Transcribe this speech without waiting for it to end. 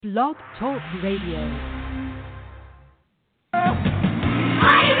Blog Talk Radio. Are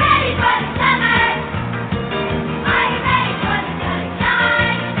you ready for the summer? Are you ready for the sunshine?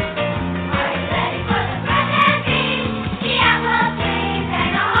 Are you ready for the bread and beans, the apple trees,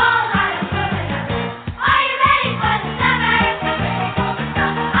 and a whole lot of food? Are you ready for the summer?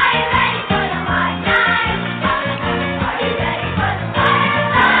 Are you ready for the hot nights? Are you ready for the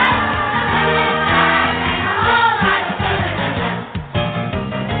firelight, the moonlight, and a whole lot of food?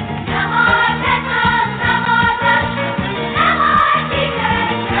 No more petrol, no more rush, no more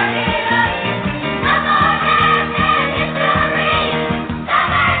teachers turning us, no more dance and history,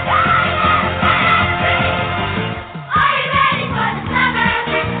 summertime and free. Are you ready for the summer?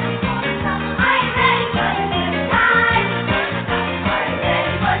 Are you ready for the good times? Are you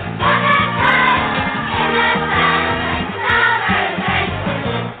ready for the summertime in the summer?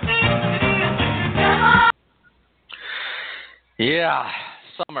 No more. Yeah,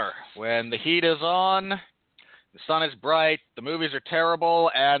 summer, when the heat is on, the sun is bright, the movies are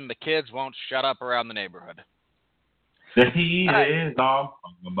terrible, and the kids won't shut up around the neighborhood. The heat All right. is on,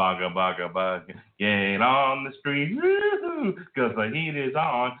 bugga, bugga, bugga, get on the street, woo-hoo, 'cause the heat is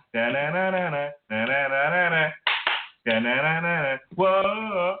on, da-na-na-na-na, da-na-na-na-na, da-na-na-na-na,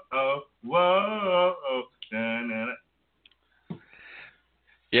 whoa, oh, whoa, oh, da-na-na.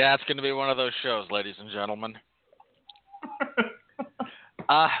 Yeah, it's going to be one of those shows, ladies and gentlemen.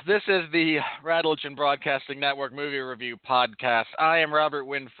 This is the Radulich and Broadcasting Network Movie Review Podcast. I am Robert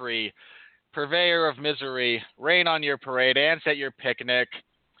Winfree, purveyor of misery, rain on your parade, ants at your picnic,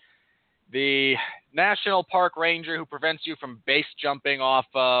 the National Park Ranger who prevents you from base jumping off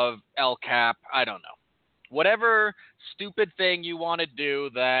of El Cap. I don't know. Whatever stupid thing you want to do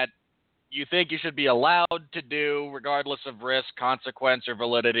that you think you should be allowed to do regardless of risk, consequence, or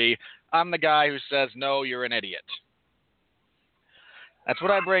validity, I'm the guy who says, no, you're an idiot. That's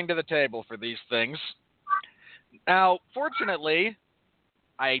what I bring to the table for these things. Now, fortunately,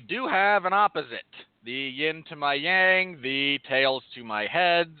 I do have an opposite. The yin to my yang, the tails to my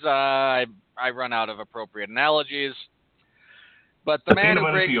heads. I run out of appropriate analogies. But the man peanut who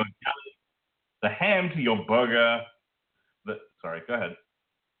butter to brings... your jelly, the ham to your burger. Sorry, go ahead.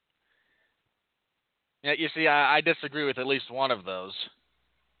 Yeah, you see, I disagree with at least one of those.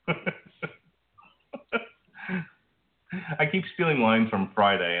 I keep stealing lines from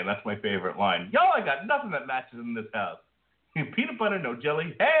Friday, and that's my favorite line. Yo, I got nothing that matches in this house. Peanut butter, no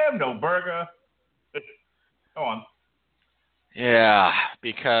jelly, ham, no burger. Go on. Yeah,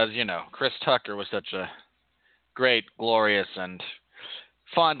 because, Chris Tucker was such a great, glorious, and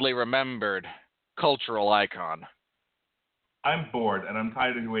fondly remembered cultural icon. I'm bored, and I'm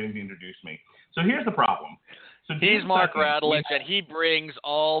tired of you waiting to introduce me. So here's the problem. So He's Mark Radulich, and he brings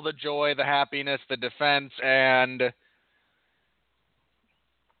all the joy, the happiness, the defense, and...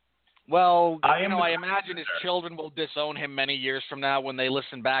 Well, I imagine his children will disown him many years from now when they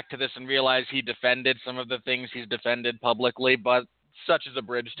listen back to this and realize he defended some of the things he's defended publicly, but such is a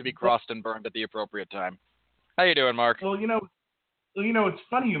bridge to be crossed and burned at the appropriate time. How you doing, Mark? Well, it's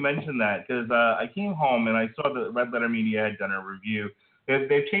funny you mentioned that because I came home and I saw that Red Letter Media had done a review.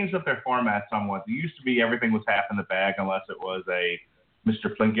 They've changed up their format somewhat. It used to be everything was half in the bag unless it was a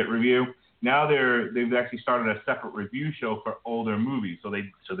Mr. Plinkett review. Now they've actually started a separate review show for older movies. So they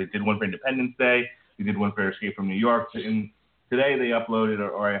did one for Independence Day. They did one for Escape from New York. And today they uploaded,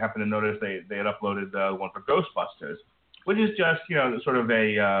 or I happened to notice they had uploaded one for Ghostbusters, which is just sort of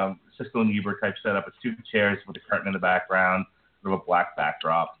a Siskel and Ebert type setup. It's two chairs with a curtain in the background, sort of a black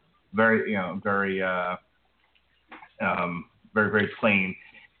backdrop, very very plain.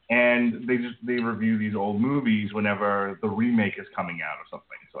 And they review these old movies whenever the remake is coming out or something.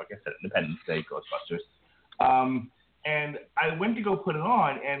 So like I said, Independence Day, Ghostbusters. And I went to go put it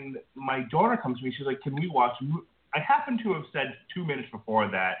on, and my daughter comes to me. She's like, "Can we watch?" I happen to have said 2 minutes before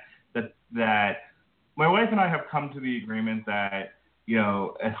that my wife and I have come to the agreement that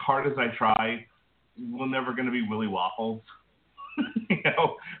as hard as I try, we're never going to be Willy Waffles.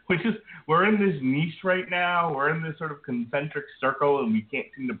 We're in this niche right now. We're in this sort of concentric circle, and we can't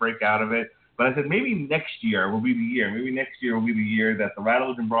seem to break out of it. But I said maybe next year will be the year. Maybe next year will be the year that the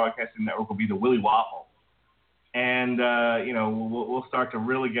Radulich and Broadcasting Network will be the Willy Waffle, and we'll start to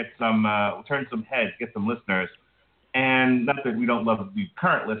really get some, turn some heads, get some listeners. And not that we don't love the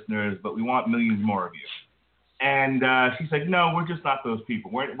current listeners, but we want millions more of you. And she's like, no, we're just not those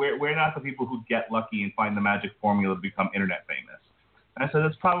people. We're not the people who get lucky and find the magic formula to become internet famous. And I said,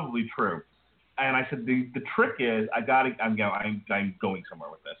 that's probably true. And I said, the trick is, I'm going somewhere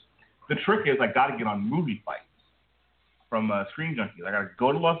with this. The trick is, I got to get on movie fights from Screen Junkies. I got to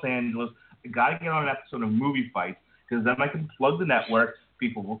go to Los Angeles. I got to get on an episode of Movie Fights because then I can plug the network,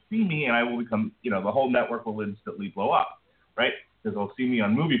 people will see me, and I will become, the whole network will instantly blow up, right? Because they'll see me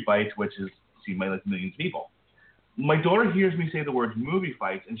on Movie Fights, which is seen by like millions of people. My daughter hears me say the words Movie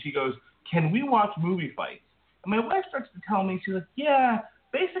Fights, and she goes, "Can we watch Movie Fights?" And my wife starts to tell me, she's like, "Yeah,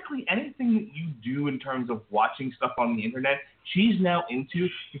 basically anything that you do in terms of watching stuff on the internet, she's now into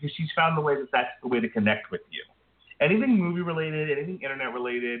because she's found the way that that's the way to connect with you. Anything movie related, anything internet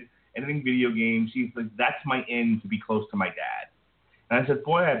related, anything video games, she's like, that's my in to be close to my dad." And I said,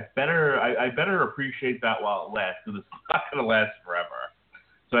 boy, I better appreciate that while it lasts, because it's not going to last forever.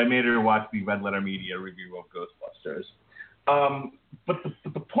 So I made her watch the Red Letter Media review of Ghostbusters. But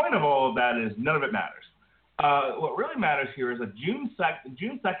the point of all of that is none of it matters. What really matters here is that June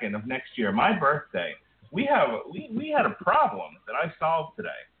 2nd of next year, my birthday, we had a problem that I solved today,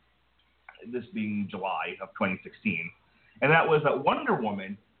 this being July of 2016, and that was that Wonder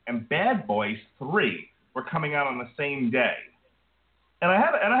Woman and Bad Boys 3 were coming out on the same day. And I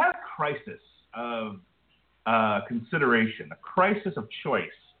had a crisis of consideration, a crisis of choice,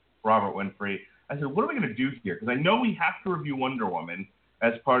 Robert Winfree. I said, what are we going to do here? Because I know we have to review Wonder Woman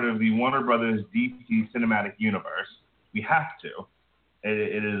as part of the Warner Brothers DC Cinematic Universe. We have to.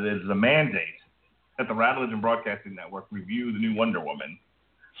 It is a mandate that the Radulich and Broadcasting Network review the new Wonder Woman.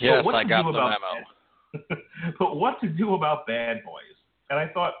 Yes, I got the memo. But what to do about Bad Boys? And I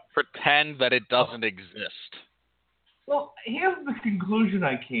thought... Pretend that it doesn't exist. Well, here's the conclusion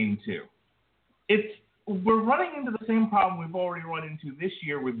I came to. We're running into the same problem we've already run into this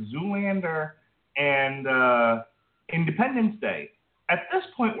year with Zoolander and Independence Day. At this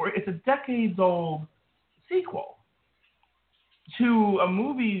point, it's a decades-old sequel to a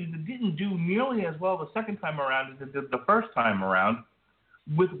movie that didn't do nearly as well the second time around as it did the first time around,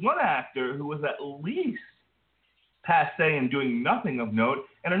 with one actor who was at least passé and doing nothing of note,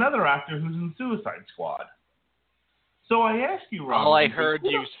 and another actor who's in Suicide Squad. So I ask you, Robert. All I heard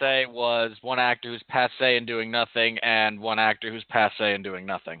you say was one actor who's passé and doing nothing, and one actor who's passé and doing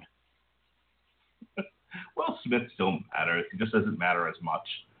nothing. Will Smith still matters. He just doesn't matter as much.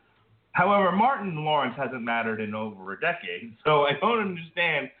 However, Martin Lawrence hasn't mattered in over a decade, so I don't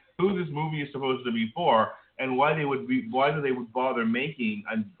understand who this movie is supposed to be for, and why they would bother making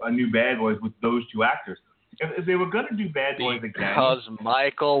a new Bad Boys with those two actors. If they were going to do Bad Boys again, because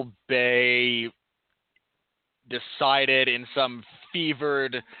Michael Bay decided in some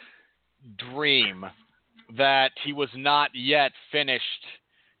fevered dream that he was not yet finished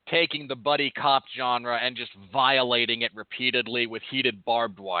taking the buddy cop genre and just violating it repeatedly with heated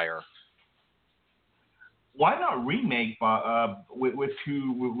barbed wire. Why not remake with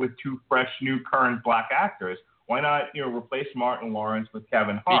two fresh, new, current black actors? Why not replace Martin Lawrence with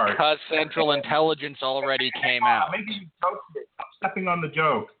Kevin Hart? Because Central Intelligence already came out. Making jokes. Stop stepping on the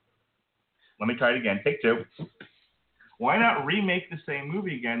joke. Let me try it again. Take two. Why not remake the same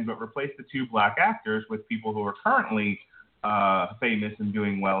movie again, but replace the two black actors with people who are currently famous and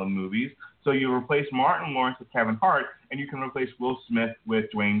doing well in movies? So you replace Martin Lawrence with Kevin Hart, and you can replace Will Smith with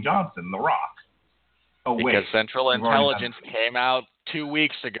Dwayne Johnson, The Rock. Oh, wait. Because Central Intelligence came out 2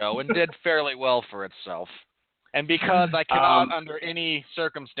 weeks ago and did fairly well for itself. And because I cannot, under any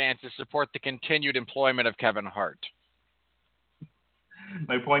circumstances, support the continued employment of Kevin Hart.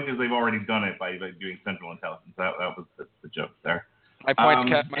 My point is they've already done it by doing Central Intelligence. That was the joke there. My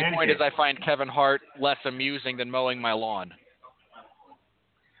point is I find Kevin Hart less amusing than mowing my lawn.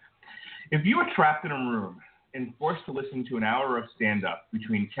 If you were trapped in a room and forced to listen to an hour of stand-up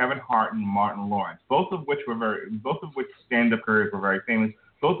between Kevin Hart and Martin Lawrence, both of which stand-up careers were very famous,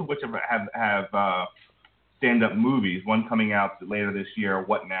 both of which have stand-up movies, one coming out later this year,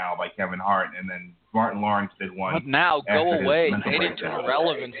 What Now, by Kevin Hart, and then Martin Lawrence did one. What Now? Go away. Fade into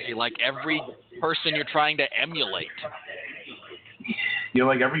irrelevancy like every person you're trying to emulate. You're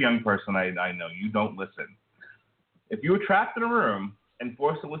like every young person I know. You don't listen. If you were trapped in a room and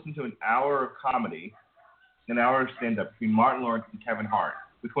forced to listen to an hour of comedy, an hour of stand-up between Martin Lawrence and Kevin Hart,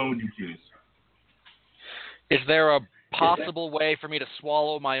 which one would you choose? Is there a possible way for me to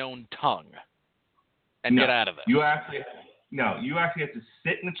swallow my own tongue and get out of it? You actually have to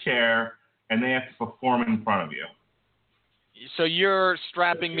sit in a chair and they have to perform in front of you. So you're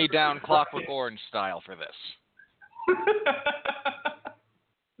strapping me down Clockwork Orange style for this.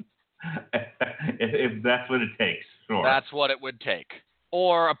 if that's what it takes, sure. That's what it would take.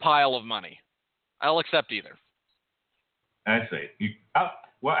 Or a pile of money. I'll accept either. I see. How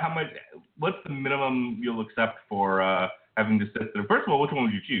much? What's the minimum you'll accept for having to sit there? First of all, which one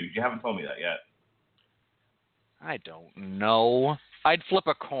would you choose? You haven't told me that yet. I don't know. I'd flip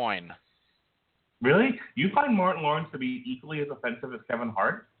a coin. Really? You find Martin Lawrence to be equally as offensive as Kevin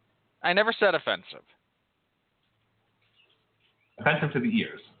Hart? I never said offensive. offensive to the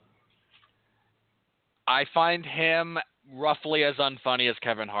ears. I find him roughly as unfunny as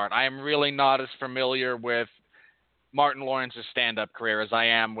Kevin Hart. I am really not as familiar with Martin Lawrence's stand-up career as I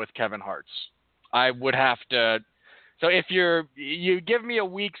am with Kevin Hart's. I would have to. So if you give me a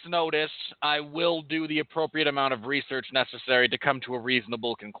week's notice, I will do the appropriate amount of research necessary to come to a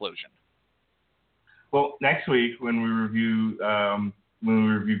reasonable conclusion. Well, next week when we review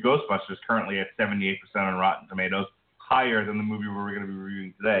Ghostbusters, currently at 78% on Rotten Tomatoes, higher than the movie we're going to be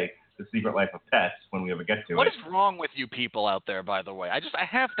reviewing today, The Secret Life of Pets, when we ever get to it. What is wrong with you people out there, by the way? I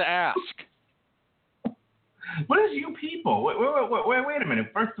have to ask. What is you people? Wait a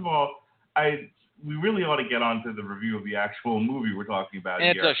minute. First of all, we really ought to get on to the review of the actual movie we're talking about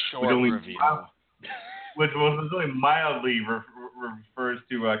it's here. It's a short review. Which was only mildly refers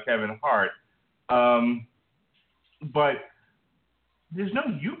to Kevin Hart. But there's no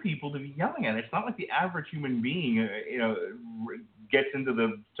you people to be yelling at. It's not like the average human being, gets into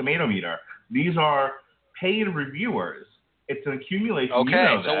the tomato meter. These are paid reviewers. It's an accumulation.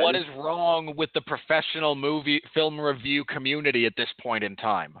 Okay, so what is wrong with the professional film review community at this point in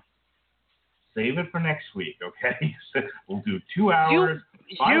time? Save it for next week, okay? We'll do 2 hours.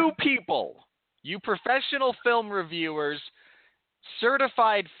 You people, you professional film reviewers,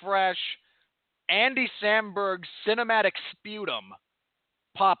 certified fresh, Andy Samberg cinematic sputum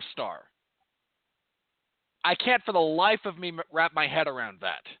pop star. I can't for the life of me wrap my head around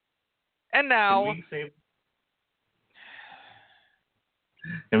that. And now...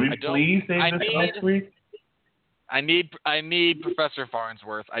 Can we please save this next week? I need Professor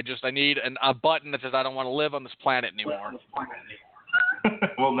Farnsworth. I need a button that says I don't want to live on this planet anymore.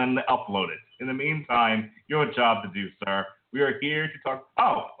 Well, then upload it. In the meantime, you have a job to do, sir. We are here to talk.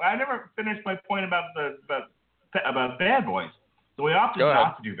 Oh, I never finished my point about Bad Boys. So we opted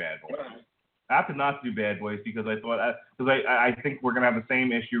not to do Bad Boys. I opted not to do Bad Boys because I thought I think we're gonna have the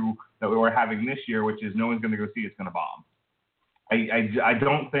same issue that we were having this year, which is no one's gonna go see it's gonna bomb. I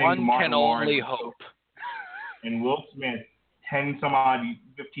don't think one Martin can only Lawrence hope. And Will Smith,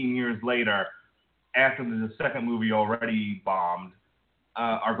 15 years later, after the second movie already bombed,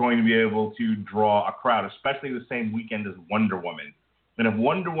 are going to be able to draw a crowd, especially the same weekend as Wonder Woman. And if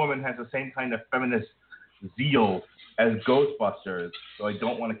Wonder Woman has the same kind of feminist zeal as Ghostbusters, so I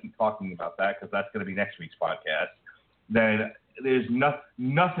don't want to keep talking about that because that's going to be next week's podcast, then there's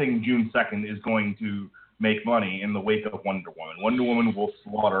nothing June 2nd is going to make money in the wake of Wonder Woman. Wonder Woman will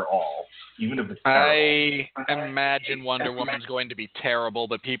slaughter all, even if it's terrible. I imagine Wonder Woman's going to be terrible,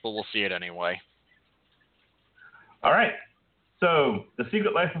 but people will see it anyway. All right. So, The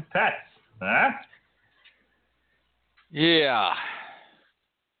Secret Life of Pets. Huh? Yeah.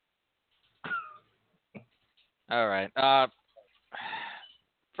 All right.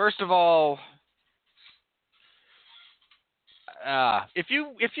 First of all, if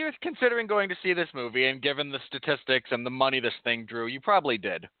you're considering going to see this movie, and given the statistics and the money this thing drew, you probably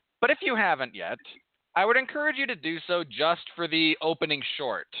did. But if you haven't yet, I would encourage you to do so just for the opening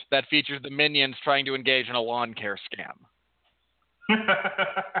short that features the Minions trying to engage in a lawn care scam.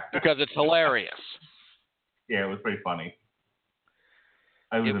 Because it's hilarious. Yeah, it was pretty funny.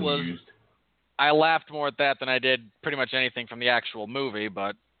 I was amused. I laughed more at that than I did pretty much anything from the actual movie,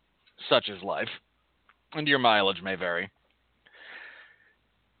 but such is life. And your mileage may vary.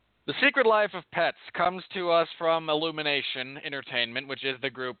 The Secret Life of Pets comes to us from Illumination Entertainment, which is the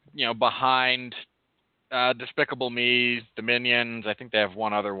group, behind Despicable Me, The Minions. I think they have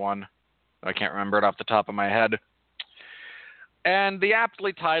one other one. I can't remember it off the top of my head. And the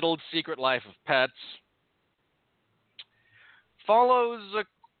aptly titled Secret Life of Pets follows a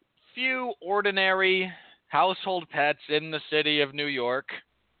few ordinary household pets in the city of New York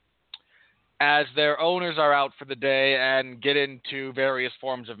as their owners are out for the day and get into various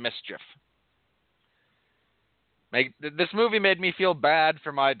forms of mischief. This movie made me feel bad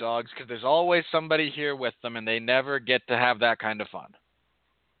for my dogs because there's always somebody here with them and they never get to have that kind of fun.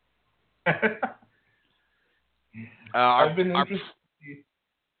 I've been interested.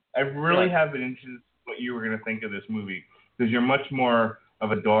 I really have been interested in what you were going to think of this movie because you're much more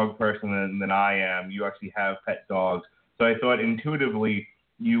of a dog person than I am. You actually have pet dogs. So I thought intuitively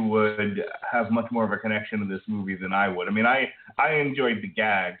you would have much more of a connection to this movie than I would. I mean, I enjoyed the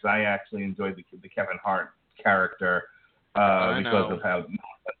gags. I actually enjoyed the Kevin Hart character because of how it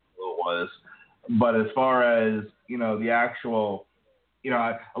was. But as far as, the actual,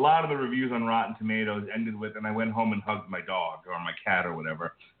 a lot of the reviews on Rotten Tomatoes ended with, and I went home and hugged my dog or my cat or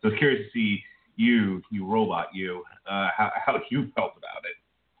whatever. So I was curious to see you robot, how you felt about it.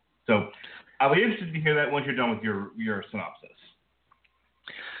 So I'll be interested to hear that once you're done with your synopsis.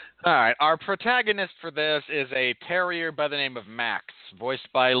 All right, our protagonist for this is a terrier by the name of Max, voiced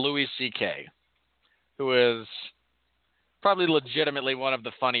by Louis C.K., who is probably legitimately one of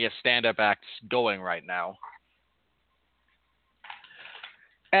the funniest stand-up acts going right now.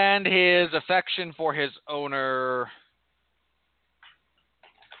 And his affection for his owner...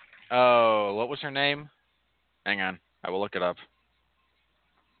 Oh, what was her name? Hang on, I will look it up.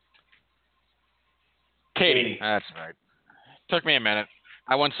 Katie. That's right. Took me a minute.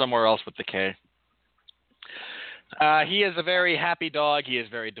 I went somewhere else with the K. He is a very happy dog. He is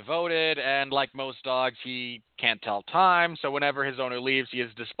very devoted, and like most dogs, he can't tell time. So whenever his owner leaves, he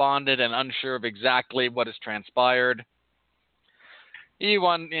is despondent and unsure of exactly what has transpired.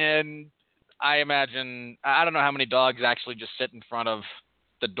 And I imagine, I don't know how many dogs actually just sit in front of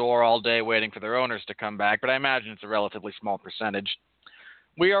the door all day waiting for their owners to come back, but I imagine it's a relatively small percentage.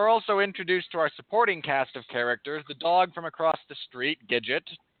 We are also introduced to our supporting cast of characters, the dog from across the street, Gidget,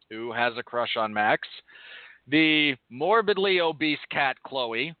 who has a crush on Max, the morbidly obese cat,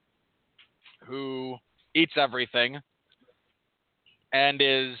 Chloe, who eats everything and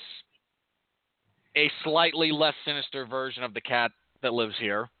is a slightly less sinister version of the cat that lives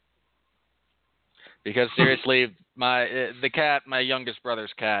here. Because seriously, the cat, my youngest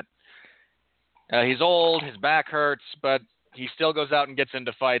brother's cat, he's old, his back hurts, but he still goes out and gets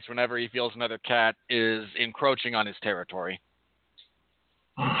into fights whenever he feels another cat is encroaching on his territory.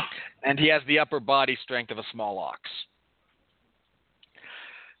 And he has the upper body strength of a small ox.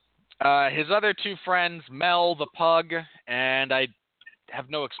 His other two friends, Mel the pug, and I have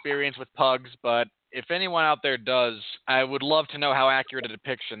no experience with pugs, but if anyone out there does, I would love to know how accurate a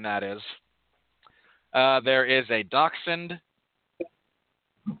depiction that is. There is a dachshund.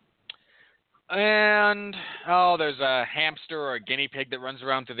 And, there's a hamster or a guinea pig that runs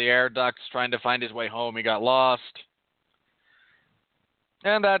around through the air ducts trying to find his way home. He got lost.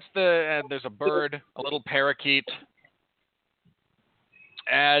 And there's a bird, a little parakeet.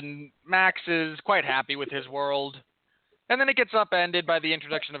 And Max is quite happy with his world. And then it gets upended by the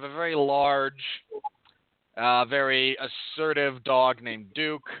introduction of a very large, very assertive dog named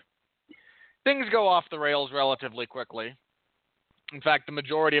Duke. Things go off the rails relatively quickly. In fact, the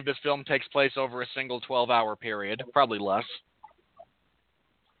majority of this film takes place over a single 12-hour period, probably less.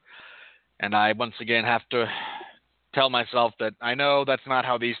 And I, once again, have to tell myself that I know that's not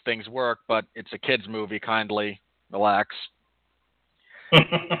how these things work, but it's a kid's movie. Kindly relax.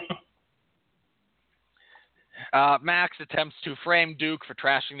 Max attempts to frame Duke for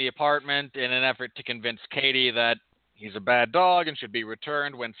trashing the apartment in an effort to convince Katie that he's a bad dog and should be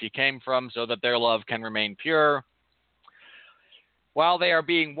returned whence he came from so that their love can remain pure. While they are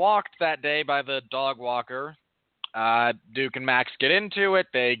being walked that day by the dog walker, Duke and Max get into it.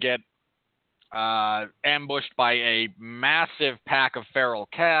 They get ambushed by a massive pack of feral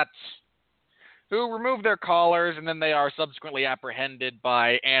cats who remove their collars, and then they are subsequently apprehended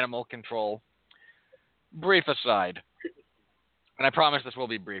by animal control. Brief aside, and I promise this will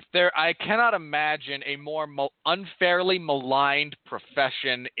be brief. I cannot imagine a more unfairly maligned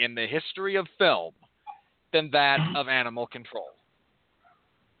profession in the history of film than that of animal control.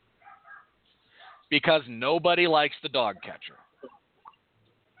 Because nobody likes the dog catcher.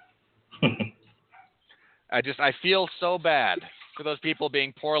 I feel so bad for those people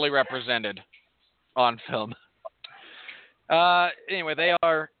being poorly represented on film. Anyway, they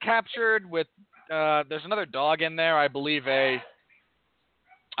are captured with, there's another dog in there, I believe I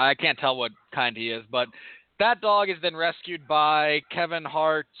can't tell what kind he is, but that dog is then rescued by Kevin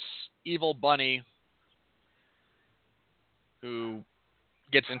Hart's evil bunny, who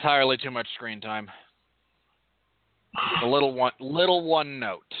gets entirely too much screen time. The little one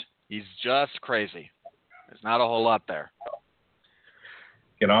note. He's just crazy. There's not a whole lot there.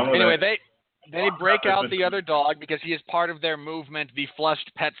 Get on with anyway, it. they break out the other dog because he is part of their movement, the Flushed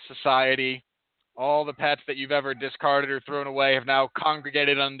Pets Society. All the pets that you've ever discarded or thrown away have now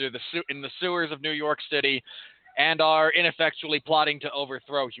congregated in the sewers of New York City and are ineffectually plotting to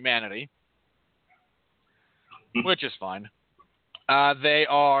overthrow humanity, which is fine. They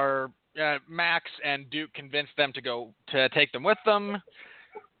are Max and Duke convince them to take them with them.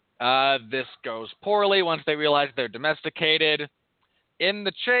 This goes poorly once they realize they're domesticated. In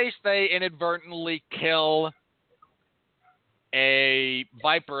the chase, they inadvertently kill a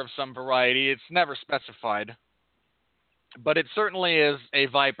viper of some variety. It's never specified, but it certainly is a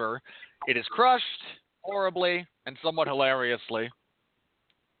viper. It is crushed horribly and somewhat hilariously,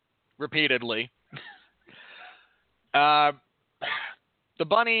 repeatedly. The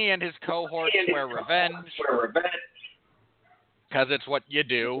bunny and his cohort swear revenge, because it's what you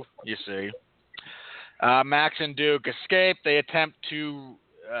do, you see. Max and Duke escape. They attempt to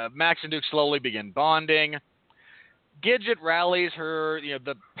Max and Duke slowly begin bonding. Gidget rallies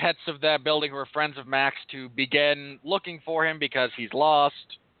the pets of that building who are friends of Max to begin looking for him because he's lost.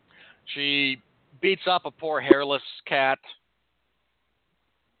 She beats up a poor hairless cat,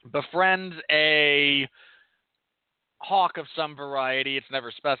 befriends a hawk of some variety, it's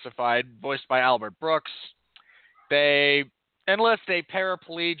never specified, voiced by Albert Brooks. They enlist a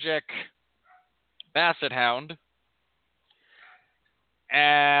paraplegic basset hound,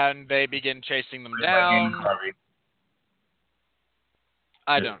 and they begin chasing them down.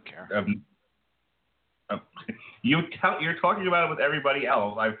 I don't care. You're talking about it with everybody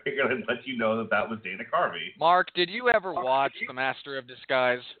else. I figured I'd let you know that was Dana Carvey. Mark, did you ever watch The Master of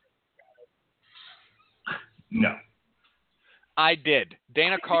Disguise? No. I did.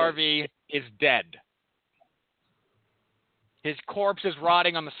 Dana Carvey is dead. His corpse is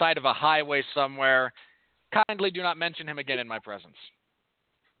rotting on the side of a highway somewhere. Kindly do not mention him again in my presence.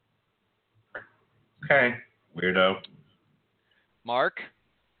 Okay, weirdo. Mark,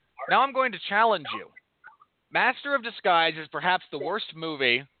 now I'm going to challenge you. Master of Disguise is perhaps the worst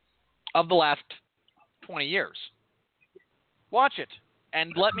movie of the last 20 years. Watch it,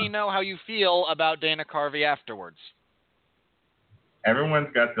 and let me know how you feel about Dana Carvey afterwards.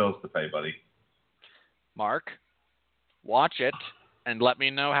 Everyone's got bills to pay, buddy. Mark, watch it, and let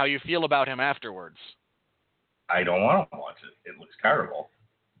me know how you feel about him afterwards. I don't want to watch it. It looks terrible.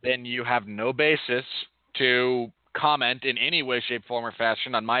 Then you have no basis to comment in any way, shape, form, or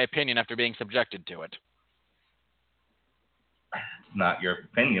fashion on my opinion after being subjected to it. It's not your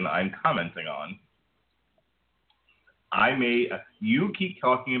opinion I'm commenting on. You keep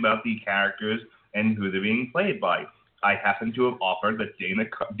talking about the characters and who they're being played by. I happen to have offered that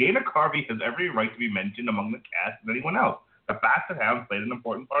Dana Carvey has every right to be mentioned among the cast as anyone else. The Basset Hound played an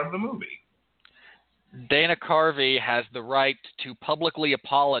important part of the movie. Dana Carvey has the right to publicly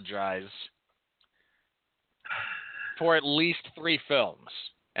apologize for at least 3 films.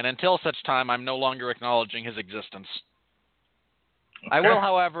 And until such time, I'm no longer acknowledging his existence. Okay. I will,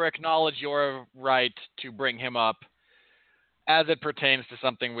 however, acknowledge your right to bring him up as it pertains to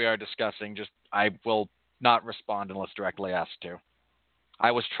something we are discussing. I will not respond unless directly asked to.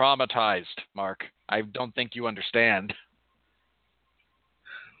 I was traumatized, Mark. I don't think you understand.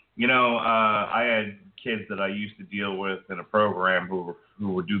 I had kids that I used to deal with in a program who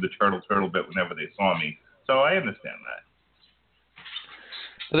would do the turtle bit whenever they saw me. So I understand that.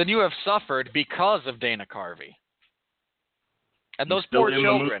 But then you have suffered because of Dana Carvey. And those poor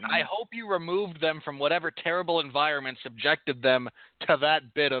children, I hope you removed them from whatever terrible environment subjected them to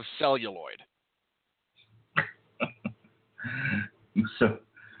that bit of celluloid. So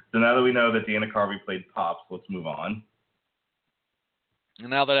now that we know that Dana Carvey played Pops, let's move on. And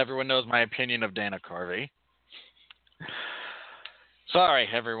now that everyone knows my opinion of Dana Carvey. Sorry,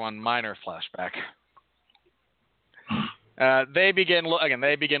 everyone, minor flashback. They begin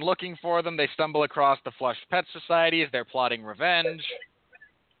looking for them. They stumble across the Flushed Pet Society as they're plotting revenge.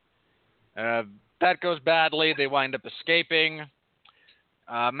 That goes badly. They wind up escaping.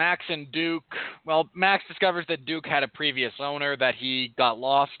 Max and Duke... Well, Max discovers that Duke had a previous owner that he got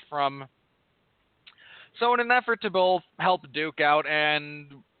lost from. So in an effort to both help Duke out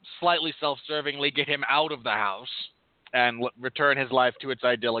and slightly self-servingly get him out of the house and return his life to its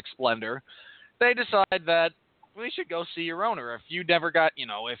idyllic splendor, they decide that we should go see your owner. If you never got,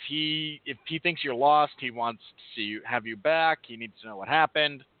 if he thinks you're lost, he wants to have you back. He needs to know what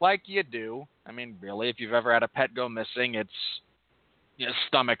happened, like you do. I mean, really, if you've ever had a pet go missing, it's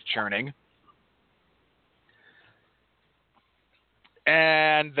stomach churning.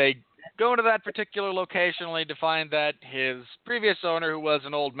 And they go to that particular location only to find that his previous owner, who was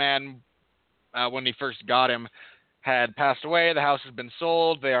an old man when he first got him, had passed away. The house has been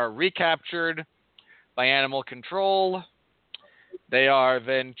sold. They are recaptured by animal control. They are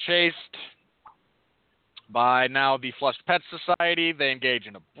then chased by now the Flushed Pet Society. They engage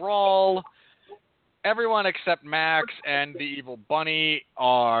in a brawl. Everyone except Max and the evil bunny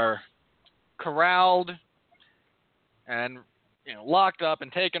are corralled and locked up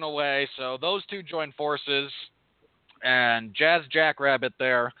and taken away. So those two join forces, and Jazz Jackrabbit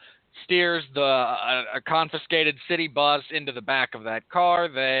there steers a confiscated city bus into the back of that car.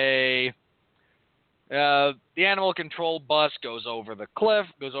 The animal control bus goes over the cliff,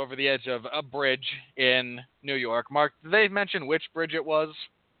 goes over the edge of a bridge in New York. Mark, did they mention which bridge it was?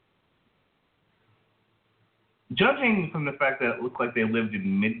 Judging from the fact that it looked like they lived in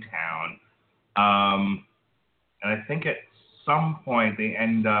Midtown, and I think at some point they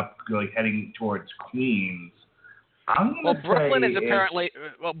end up heading towards Queens. Brooklyn is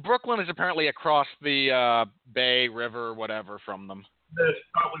apparently across the Bay River, whatever, from them. It's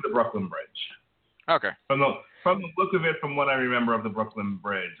probably the Brooklyn Bridge. Okay. From the look of it, from what I remember of the Brooklyn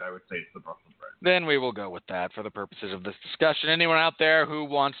Bridge, I would say it's the Brooklyn Bridge. Then we will go with that for the purposes of this discussion. Anyone out there who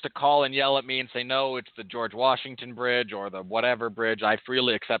wants to call and yell at me and say, no, it's the George Washington Bridge or the whatever bridge, I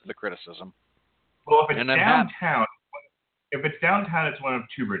freely accept the criticism. Well, if it's downtown, it's one of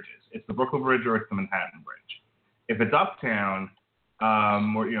two bridges. It's the Brooklyn Bridge or it's the Manhattan Bridge. If it's uptown,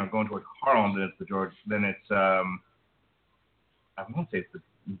 or going towards Harlem, then it's the George. Then it's I won't say it's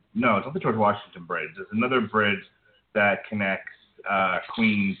not the George Washington Bridge. There's another bridge that connects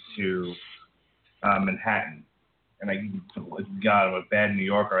Queens to Manhattan. And God, I'm a bad New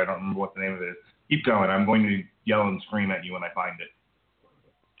Yorker. I don't remember what the name of it is. Keep going. I'm going to yell and scream at you when I find it.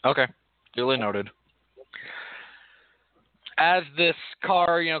 Okay. Duly noted. As this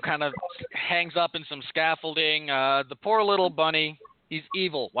car, kind of hangs up in some scaffolding, the poor little bunny, he's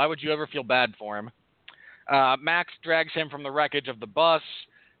evil. Why would you ever feel bad for him? Max drags him from the wreckage of the bus.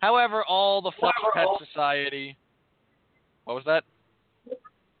 However, all the Flush Pet Society... What was that?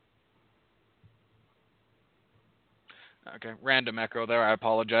 Okay, random echo there. I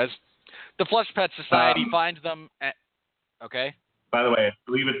apologize. The Flush Pet Society finds them... Okay. By the way, I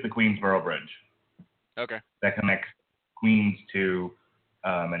believe it's the Queensboro Bridge. Okay. That connects Queens to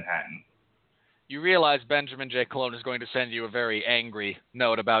Manhattan. You realize Benjamin J. Cologne is going to send you a very angry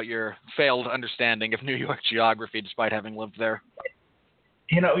note about your failed understanding of New York geography despite having lived there.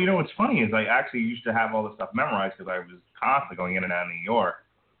 What's funny is I actually used to have all this stuff memorized because I was constantly going in and out of New York.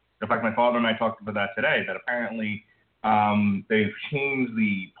 In fact, my father and I talked about that today, that apparently they've changed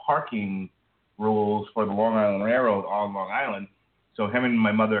the parking rules for the Long Island Railroad on Long Island. So him and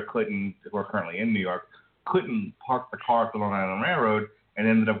my mother couldn't, who are currently in New York, couldn't park the car at the Long Island Railroad and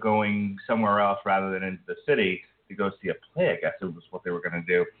ended up going somewhere else rather than into the city to go see a play. I guess it was what they were going to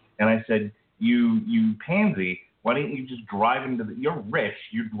do. And I said, you pansy, why don't you just drive you're rich,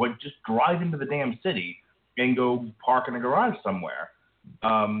 just drive into the damn city and go park in a garage somewhere.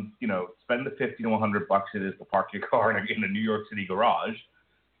 Spend the $50 to $100 it is to park your car in a New York City garage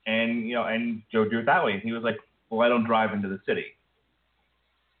and go do it that way. And he was like, well, I don't drive into the city.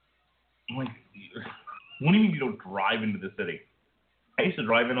 I'm like, what do you mean you don't drive into the city? I used to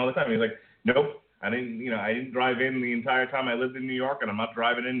drive in all the time. He's like, nope, I didn't drive in the entire time I lived in New York, and I'm not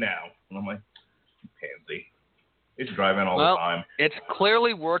driving in now. And I'm like, pansy. I used to drive in all the time. It's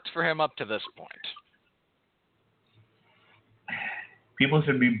clearly worked for him up to this point. People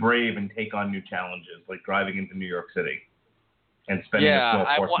should be brave and take on new challenges, like driving into New York City and spending a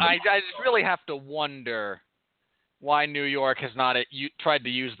small portion. I just really have to wonder why New York has not tried to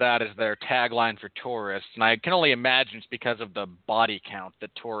use that as their tagline for tourists. And I can only imagine it's because of the body count that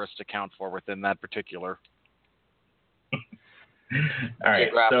tourists account for within that particular all right,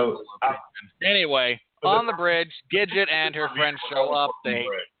 so anyway, on the bridge, Gidget and her friends show up. They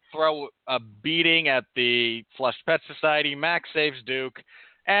throw a beating at the Flush Pet Society. Max saves Duke,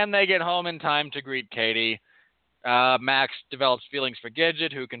 and they get home in time to greet Katie. Max develops feelings for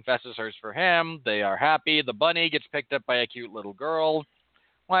Gidget, who confesses hers for him. They are happy. The bunny gets picked up by a cute little girl.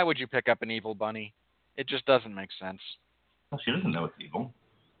 Why would you pick up an evil bunny? It just doesn't make sense. Well, she doesn't know it's evil.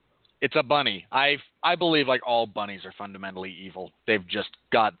 It's a bunny. I believe like all bunnies are fundamentally evil. They've just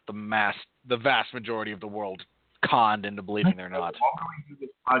got the vast majority of the world conned into believing they're not. The longer we do this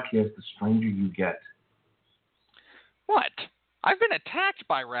podcast, the stranger you get. What? I've been attacked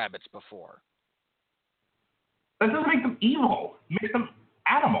by rabbits before. That doesn't make them evil. It makes them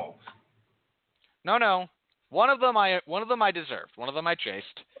animals. No. One of them I deserved. One of them I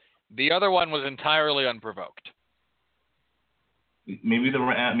chased. The other one was entirely unprovoked. Maybe the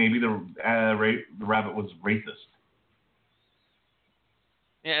rabbit was racist.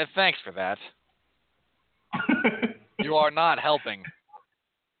 Yeah, thanks for that. You are not helping.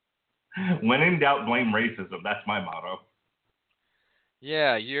 When in doubt, blame racism. That's my motto.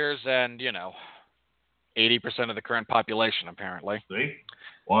 Yeah, yours and 80% of the current population, apparently. See?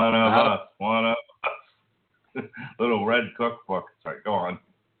 One of us. Little Red Cookbook. Sorry, go on.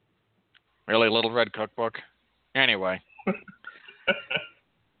 Really, Little Red Cookbook? Anyway.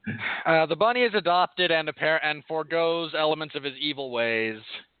 The bunny is adopted and forgoes elements of his evil ways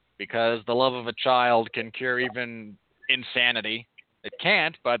because the love of a child can cure even insanity. It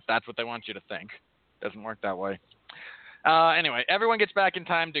can't, but that's what they want you to think. Doesn't work that way. Anyway, everyone gets back in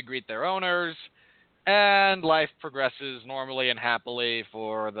time to greet their owners, and life progresses normally and happily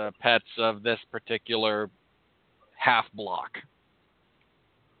for the pets of this particular half block.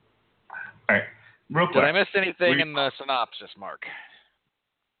 All right. Real quick. Did I miss anything in the synopsis, Mark?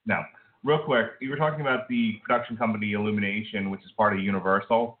 No. Real quick, you were talking about the production company Illumination, which is part of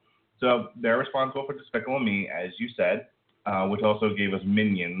Universal. So they're responsible for Despicable Me, as you said. which also gave us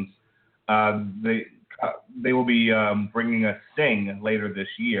Minions. They will be bringing us Sing later this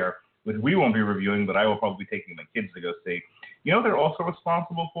year, which we won't be reviewing, but I will probably be taking my kids to go see. You know, they're also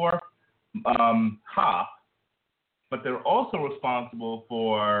responsible for Hop, but they're also responsible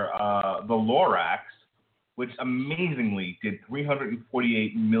for the Lorax, which amazingly did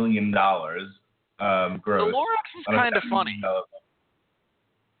 $348 million gross. The Lorax is kind of funny.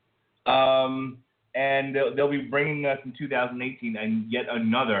 And they'll be bringing us in 2018 and yet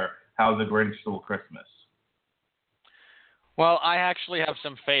another How the Grinch Stole Christmas. Well, I actually have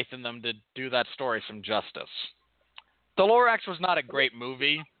some faith in them to do that story some justice. The Lorax was not a great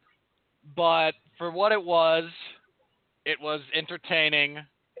movie, but for what it was entertaining, a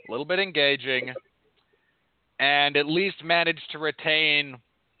little bit engaging, and at least managed to retain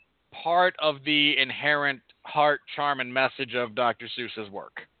part of the inherent heart, charm, and message of Dr. Seuss's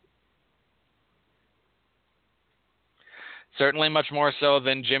work. Certainly much more so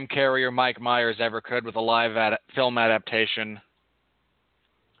than Jim Carrey or Mike Myers ever could with a live film adaptation.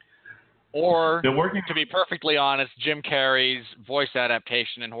 Or, to be perfectly honest, Jim Carrey's voice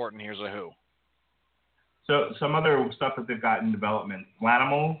adaptation in Horton Hears a Who. So some other stuff that they've got in development.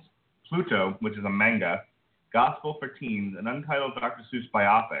 Flanimals, Pluto, which is a manga, Gospel for Teens, an untitled Dr. Seuss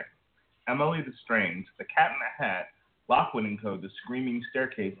biopic, Emily the Strange, The Cat in the Hat, Lockwood & Co., The Screaming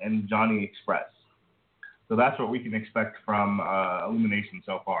Staircase, and Johnny Express. So that's what we can expect from Illumination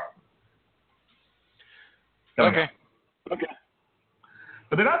so far. Okay.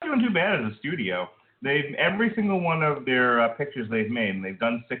 But they're not doing too bad as a studio. Every single one of their pictures they've made, and they've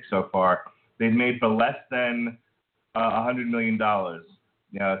done 6 so far, they've made for less than $100 million.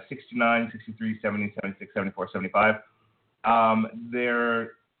 69, 63, 70, 76, 74, 75.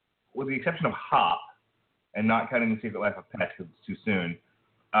 They're, with the exception of Hop, and not counting The Secret Life of Pets because it's too soon,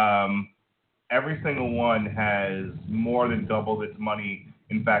 every single one has more than doubled its money.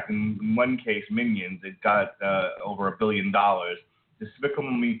 In fact, in one case, Minions, it got over $1 billion.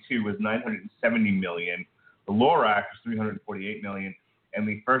 Despicable Me 2 was $970 million. The Lorax was $348 million, and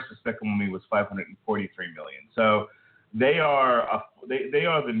the first Despicable Me was $543 million. So they are they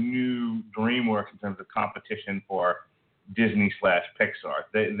are the new DreamWorks in terms of competition for Disney/Pixar.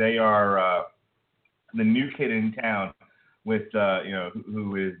 They are the new kid in town with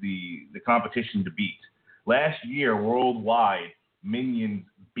who is the competition to beat. Last year, worldwide, Minions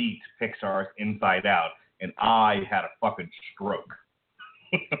beat Pixar's Inside Out, and I had a fucking stroke.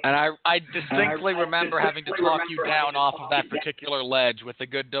 And I distinctly remember having to talk you down off of that particular ledge with a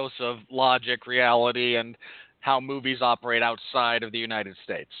good dose of logic, reality, and how movies operate outside of the United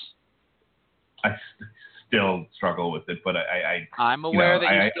States. I still struggle with it, but I'm aware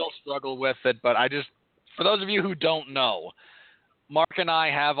that you still struggle with it, but for those of you who don't know, Mark and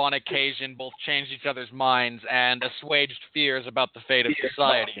I have on occasion both changed each other's minds and assuaged fears about the fate of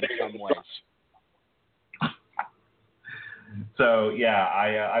society in some ways. So yeah,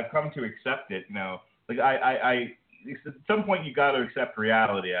 I've come to accept it. Like at some point you got to accept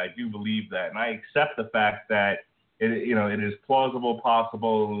reality. I do believe that, and I accept the fact that it is plausible,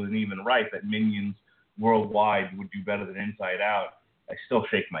 possible, and even right that Minions worldwide would do better than Inside Out. I still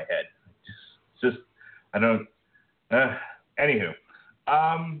shake my head. Just I don't. Anywho,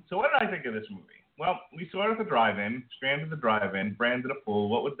 so what did I think of this movie? Well, we saw it at the drive-in, stranded at the drive-in, branded a fool.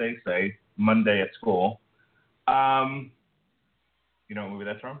 What would they say? Monday at school. You know what movie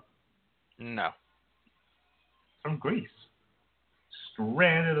that's from? No. It's from Grease.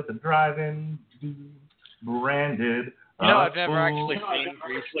 Stranded at the drive-in, branded. I've never actually seen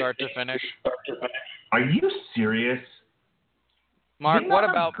Grease start to finish. Are you serious? Mark, what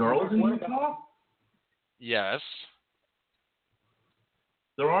about girls in Utah? Yes.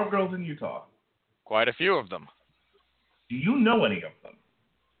 There are girls in Utah. Quite a few of them. Do you know any of them?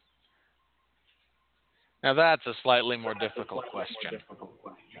 Now that's a slightly more difficult question.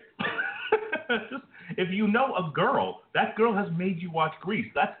 If you know a girl, that girl has made you watch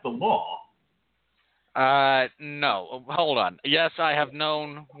Grease. That's the law. No. Hold on. Yes, I have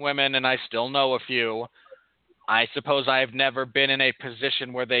known women, and I still know a few. I suppose I have never been in a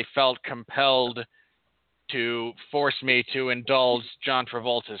position where they felt compelled to force me to indulge John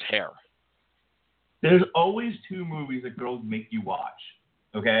Travolta's hair. There's always 2 movies that girls make you watch,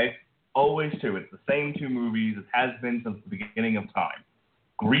 okay? Always 2. It's the same 2 movies. It has been since the beginning of time.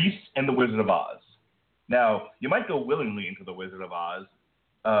 Grease and The Wizard of Oz. Now, you might go willingly into The Wizard of Oz,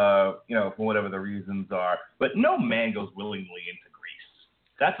 for whatever the reasons are, but no man goes willingly into Grease.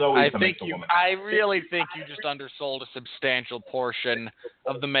 That's always to make the woman. I really think you just undersold a substantial portion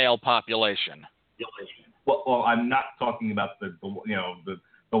of the male population. Well, I'm not talking about the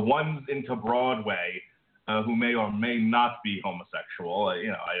ones into Broadway who may or may not be homosexual. I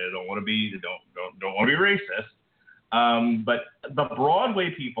don't want to be don't want to be racist. But the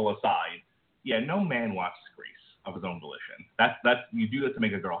Broadway people aside, no man watches Grease of his own volition. That's you do that to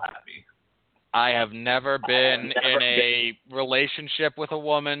make a girl happy. I have never been in a relationship with a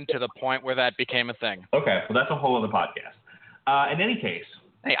woman to the point where that became a thing. Okay, well, that's a whole other podcast. In any case.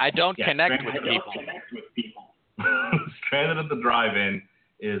 Hey, I don't connect with people. Stranded at the Drive-In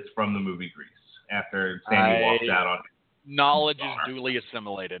is from the movie Grease, after Sandy walks out on knowledge is duly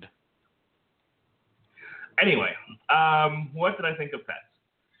assimilated. Anyway, what did I think of Pets?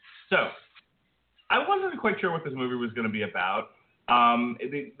 So, I wasn't quite sure what this movie was going to be about.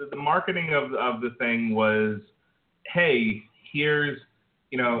 The marketing of the thing was, hey, here's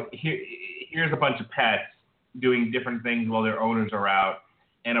a bunch of pets doing different things while their owners are out.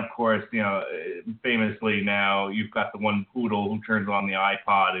 And of course, famously now you've got the one poodle who turns on the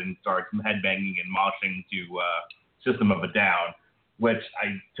iPod and starts headbanging and moshing to System of a Down, which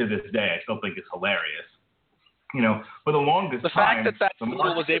to this day I still think is hilarious. For the longest time, the fact that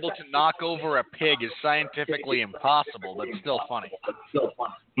poodle was able to knock over a pig is scientifically impossible, but still funny.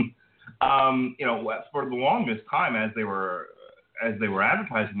 For the longest time, as they were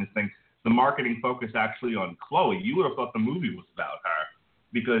advertising this thing, the marketing focused actually on Chloe. You would have thought the movie was about her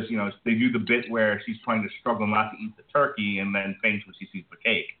because they do the bit where she's trying to struggle not to eat the turkey and then faints when she sees the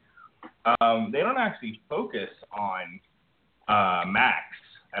cake. They don't actually focus on Max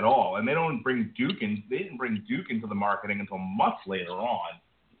at all, and they don't bring Duke in. They didn't bring Duke into the marketing until much later on.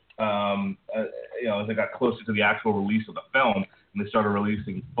 As they got closer to the actual release of the film, and they started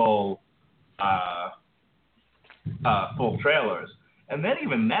releasing full trailers. And then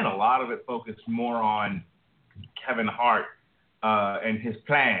even then, a lot of it focused more on Kevin Hart and his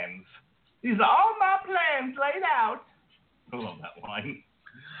plans. These are all my plans laid out. I love that line.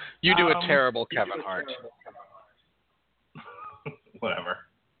 You do a terrible Kevin Hart. Whatever.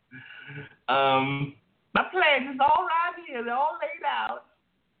 My plans is all right here. They're all laid out.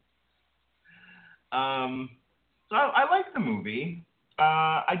 So I liked the movie.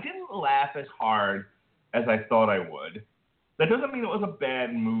 I didn't laugh as hard as I thought I would. That doesn't mean it was a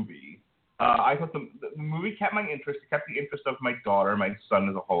bad movie. I thought the movie kept my interest. It kept the interest of my daughter. My son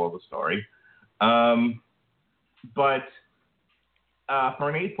is a whole other story. But for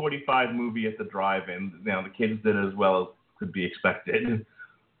an 8:45 movie at the drive-in, the kids did as well as could be expected.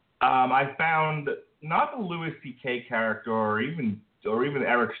 I found not the Louis C.K. character or even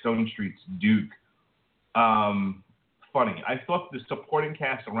Eric Stonestreet's Duke funny. I thought the supporting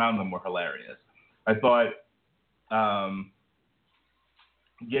cast around them were hilarious. I thought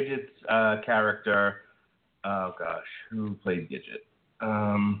Gidget's character, oh gosh, who played Gidget?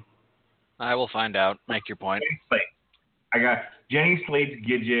 I will find out. Make your point. I got Jenny Slate's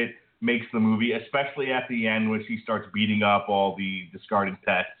Gidget makes the movie, especially at the end when she starts beating up all the discarded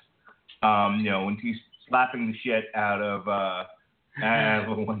pets. When she's slapping the shit out of her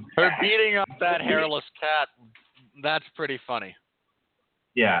beating up that hairless cat. That's pretty funny.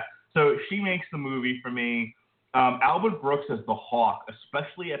 Yeah. So she makes the movie for me. Albert Brooks as the Hawk,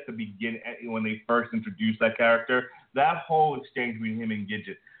 especially at the beginning when they first introduced that character. That whole exchange between him and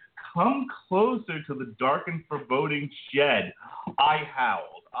Gidget. Come closer to the dark and foreboding shed. I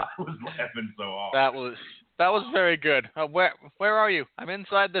howled. I was laughing so hard. That was very good. Where are you? I'm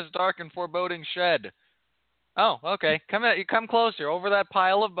inside this dark and foreboding shed. Oh, okay. Come closer. Over that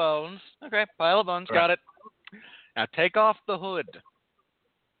pile of bones. Okay, pile of bones. Right. Got it. Now take off the hood.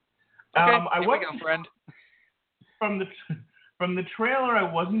 Okay, here we go, friend. From the trailer, I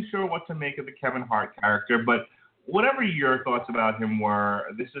wasn't sure what to make of the Kevin Hart character, but whatever your thoughts about him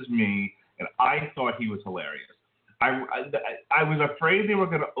were, this is me, and I thought he was hilarious. I was afraid they were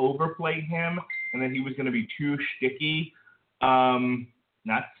going to overplay him and that he was going to be too sticky.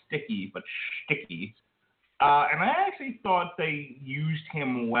 Not sticky, but sticky. And I actually thought they used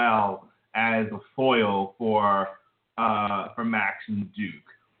him well as a foil for Max and Duke.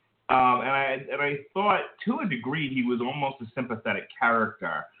 And I thought, to a degree, he was almost a sympathetic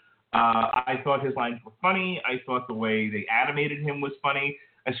character. I thought his lines were funny. I thought the way they animated him was funny,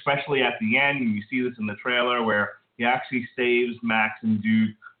 especially at the end. And you see this in the trailer where he actually saves Max and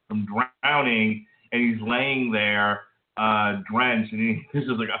Duke from drowning, and he's laying there drenched, and he's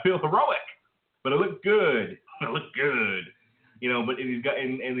just like, I feel heroic, but I look good. I look good. But he's got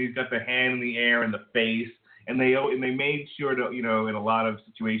the hand in the air and the face. And they made sure to, in a lot of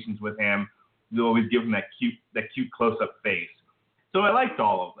situations with him, they always give him that cute close-up face. So I liked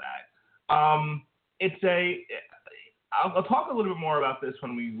all of that. I'll talk a little bit more about this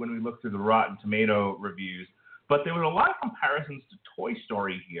when we look through the Rotten Tomato reviews. But there was a lot of comparisons to Toy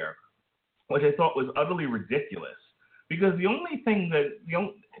Story here, which I thought was utterly ridiculous. Because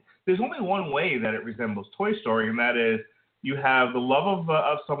there's only one way that it resembles Toy Story, and that is you have the love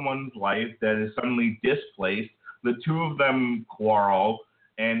of someone's life that is suddenly displaced. The two of them quarrel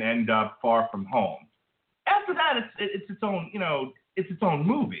and end up far from home. After that, it's its own, it's its own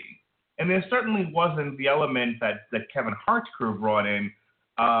movie. And there certainly wasn't the element that Kevin Hart's crew brought in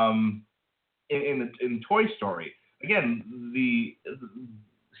Toy Story. Again, the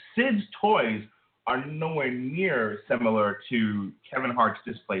Sid's toys are nowhere near similar to Kevin Hart's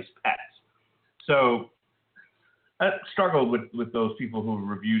displaced pets. So I struggled with those people who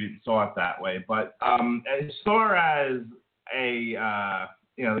reviewed it and saw it that way. But as far as a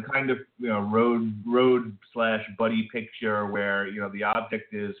the kind of road / buddy picture where the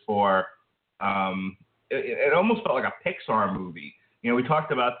object is for it almost felt like a Pixar movie. We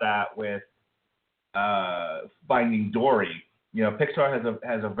talked about that with Finding Dory. Pixar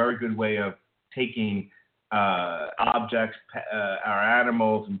has a very good way of taking objects, our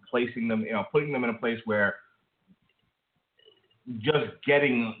animals, and placing them, putting them in a place where just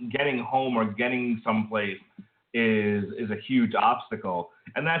getting home or getting someplace is a huge obstacle.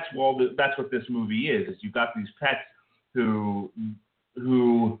 And that's what this movie is you've got these pets who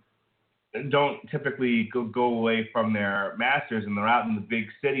don't typically go away from their masters, and they're out in the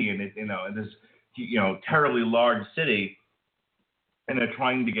big city, and in this terribly large city, and they're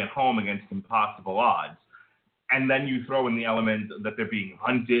trying to get home against impossible odds. And then you throw in the element that they're being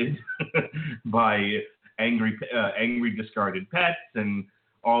hunted by angry discarded pets and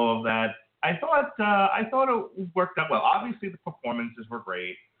all of that. I thought it worked out well. Obviously, the performances were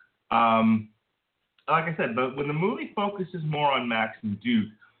great. Like I said, but when the movie focuses more on Max and Duke,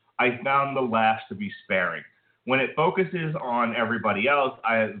 I found the laughs to be sparing. When it focuses on everybody else,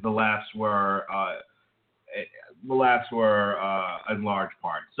 the laughs were in large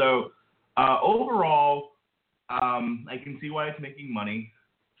part. So overall, I can see why it's making money,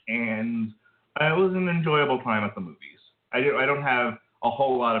 and it was an enjoyable time at the movies. I don't have a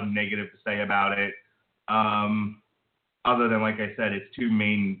whole lot of negative to say about it, other than, like I said, its two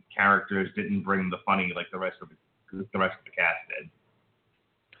main characters didn't bring the funny like the rest of the cast did.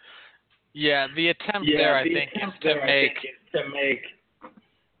 Yeah, the attempt there, I think, is to make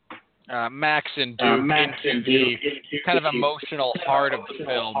Max and Duke into the kind of emotional heart of the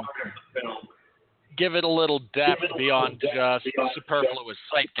film. Give it a little depth beyond just superfluous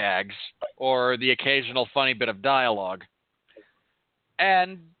sight gags or the occasional funny bit of dialogue.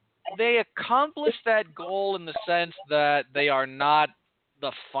 And they accomplish that goal in the sense that they are not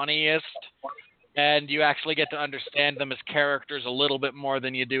the funniest, and you actually get to understand them as characters a little bit more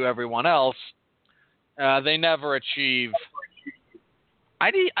than you do everyone else. They never achieve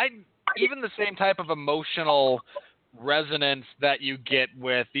even the same type of emotional resonance that you get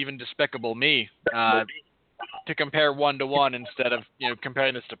with even Despicable Me, to compare 1-to-1 instead of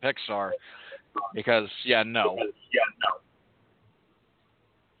comparing this to Pixar, because no.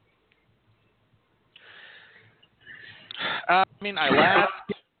 I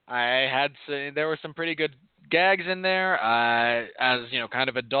laughed. There were some pretty good gags in there. As kind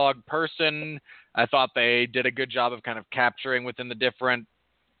of a dog person, I thought they did a good job of kind of capturing within the different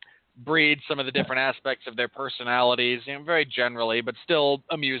breeds some of the different aspects of their personalities, very generally, but still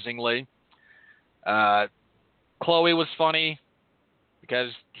amusingly. Chloe was funny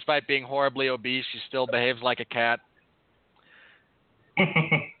because despite being horribly obese, she still behaves like a cat.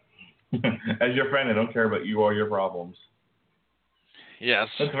 As your friend, I don't care about you or your problems. Yes,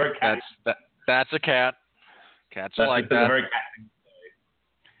 that's very cat. That's a cat. Cats are like that. Very cat.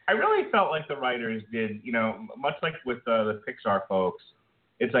 I really felt like the writers did, much like with the Pixar folks.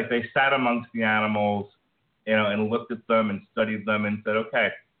 It's like they sat amongst the animals, and looked at them and studied them and said,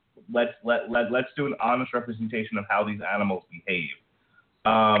 okay, let's do an honest representation of how these animals behave.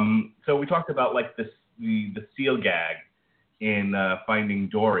 So we talked about like the seal gag in Finding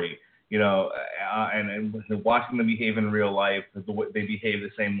Dory. And watching them behave in real life, they behave the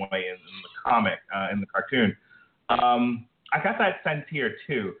same way in the comic, in the cartoon. I got that sense here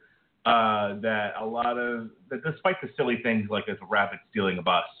too, that despite the silly things like a rabbit stealing a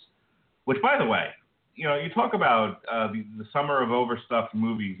bus, which, by the way, you talk about the summer of overstuffed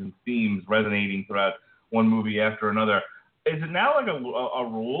movies and themes resonating throughout one movie after another. Is it now like a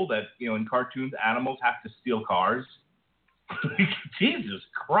rule that in cartoons animals have to steal cars? Jesus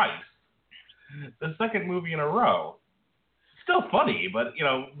Christ. The second movie in a row. Still funny, but,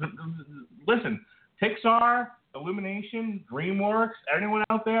 listen, Pixar, Illumination, DreamWorks, anyone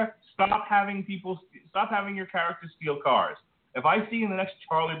out there, stop having your characters steal cars. If I see in the next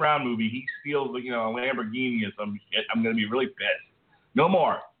Charlie Brown movie he steals, a Lamborghini or some shit, I'm going to be really pissed. No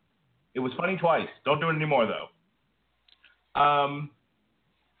more. It was funny twice. Don't do it anymore, though.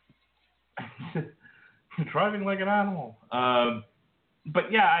 Driving like an animal.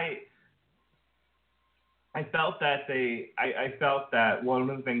 But yeah, I felt that I felt that one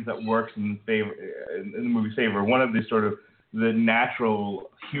of the things that works in the movie's favor, one of the sort of the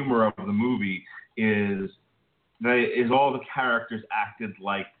natural humor of the movie is all the characters acted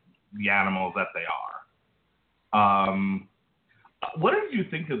like the animals that they are. What did you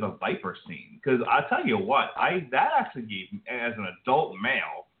think of the Viper scene? Because I tell you what, that actually gave, as an adult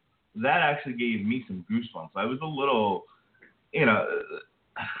male, that actually gave me some goosebumps. I was a little,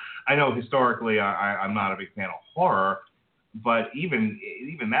 I know historically I'm not a big fan of horror, but even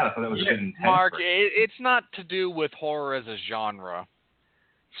that, I thought that was a bit intense. Mark, it's not to do with horror as a genre,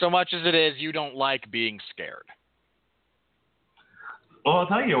 so much as it is you don't like being scared. Well, I'll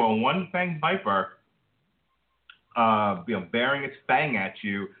tell you, a one-fanged viper, bearing its fang at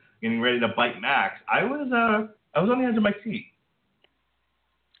you, getting ready to bite Max, I was on the edge of my seat.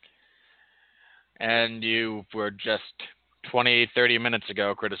 And you were just 20, 30 minutes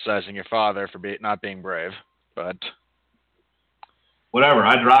ago criticizing your father for not being brave, but... Whatever,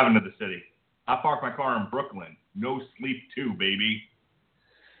 I drive into the city. I park my car in Brooklyn. No sleep too, baby.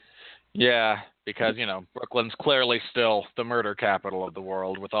 Yeah, because, Brooklyn's clearly still the murder capital of the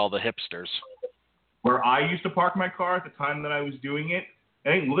world with all the hipsters. Where I used to park my car at the time that I was doing it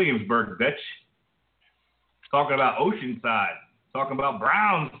ain't Williamsburg, bitch. Talking about Oceanside. Talking about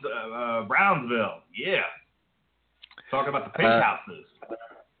Brownsville. Yeah. Talking about the pink houses.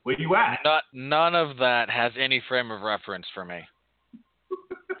 Where you at? None of that has any frame of reference for me.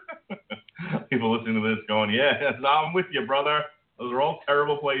 People listening to this going, yeah, I'm with you, brother. Those are all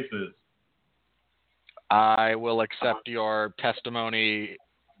terrible places. I will accept your testimony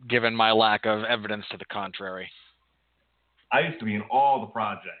given my lack of evidence to the contrary. I used to be in all the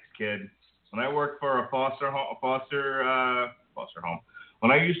projects, kid. When I worked for a foster home.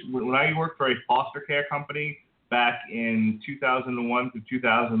 When I worked for a foster care company back in 2001 to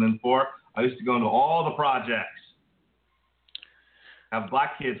 2004, I used to go into all the projects. Have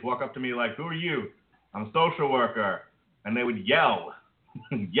black kids walk up to me like, "Who are you?" "I'm a social worker," and they would yell,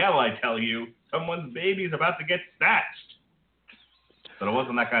 I tell you, someone's baby is about to get snatched. But it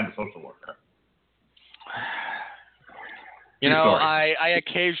wasn't that kind of social worker. I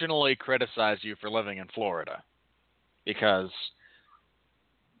occasionally criticize you for living in Florida because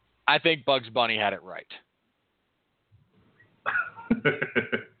I think Bugs Bunny had it right.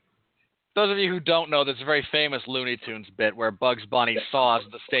 Those of you who don't know, there's a very famous Looney Tunes bit where Bugs Bunny saws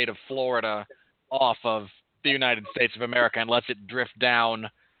the state of Florida off of the United States of America and lets it drift down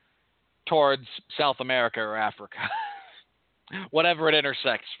towards South America or Africa. Whatever it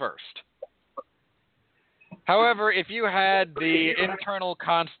intersects first. However, if you had the internal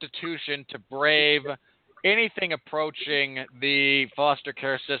constitution to brave anything approaching the foster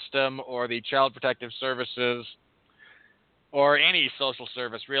care system or the child protective services or any social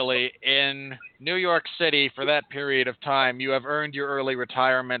service really in New York City for that period of time, you have earned your early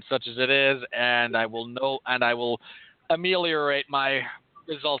retirement such as it is, and I will ameliorate my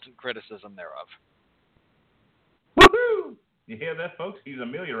resultant criticism thereof. Woohoo! You hear that, folks? He's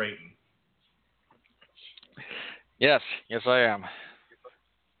ameliorating. Yes, I am.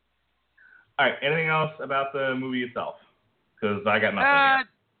 All right, anything else about the movie itself? Because I got nothing here.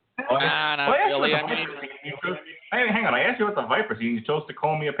 Not really. Hang on, I asked you about the Viper scene. You chose to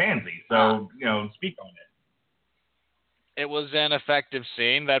call me a pansy, so, speak on it. It was an effective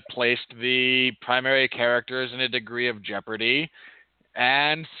scene that placed the primary characters in a degree of jeopardy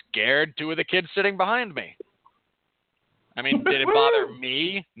and scared two of the kids sitting behind me. I mean, did it bother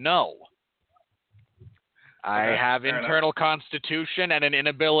me? No. I have internal constitution and an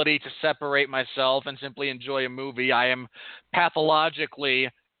inability to separate myself and simply enjoy a movie. I am pathologically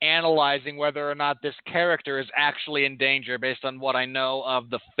analyzing whether or not this character is actually in danger based on what I know of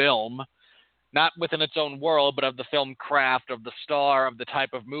the film, not within its own world, but of the film craft, of the star, of the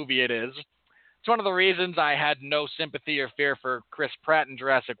type of movie it is. It's one of the reasons I had no sympathy or fear for Chris Pratt in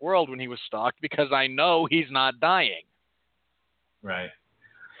Jurassic World when he was stalked, because I know he's not dying. Right.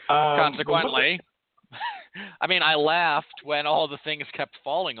 Consequently, I mean, I laughed when all the things kept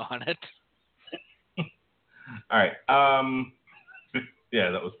falling on it. All right.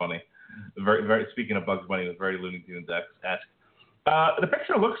 Yeah, that was funny. Very, very. Speaking of Bugs Bunny, it was very Looney Tunes-esque. The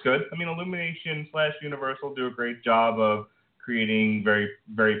picture looks good. I mean, Illumination / Universal do a great job of creating very,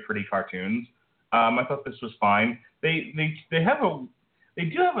 very pretty cartoons. I thought this was fine. They do have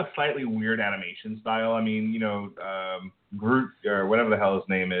a slightly weird animation style. I mean, Groot or whatever the hell his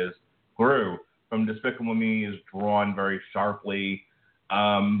name is, Gru from Despicable Me is drawn very sharply.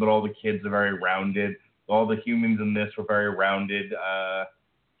 but all the kids are very rounded. All the humans in this were very rounded.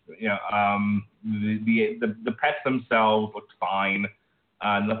 The pets themselves looked fine.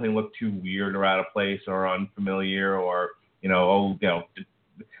 Nothing looked too weird or out of place or unfamiliar or,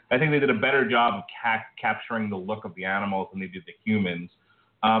 I think they did a better job of capturing the look of the animals than they did the humans.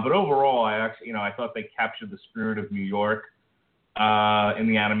 But overall, I thought they captured the spirit of New York in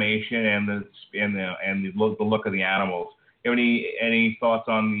the animation and the look of the animals. Any thoughts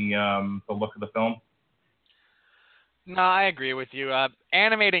on the look of the film? No, I agree with you.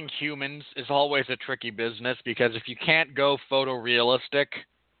 Animating humans is always a tricky business because if you can't go photorealistic,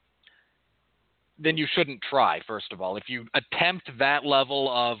 then you shouldn't try, first of all. If you attempt that level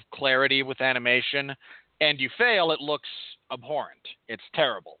of clarity with animation and you fail, it looks abhorrent. It's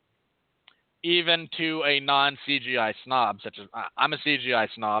terrible. Even to a non-CGI snob, such as I'm a CGI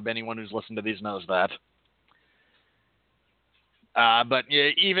snob. Anyone who's listened to these knows that. But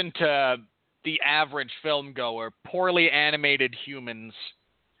even to the average film goer, poorly animated humans,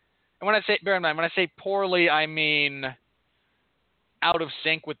 and bear in mind, when I say poorly, I mean out of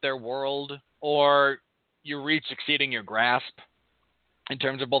sync with their world, or your reach exceeding your grasp in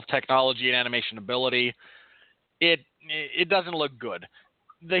terms of both technology and animation ability, it doesn't look good.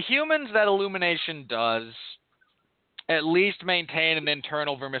 The humans that Illumination does at least maintain an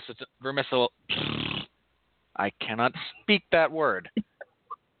internal I cannot speak that word.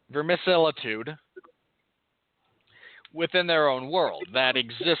 Vermicelitude within their own world that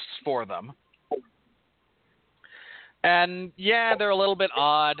exists for them. And yeah, they're a little bit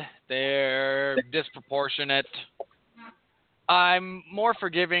odd. They're disproportionate. I'm more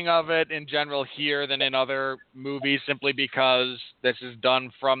forgiving of it in general here than in other movies simply because this is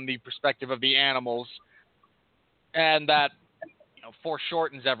done from the perspective of the animals, and that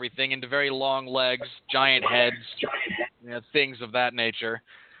foreshortens everything into very long legs, giant heads, things of that nature.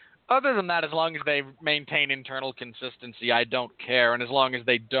 Other than that, as long as they maintain internal consistency, I don't care. And as long as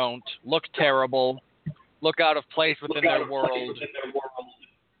they don't look terrible, look out of place within their world,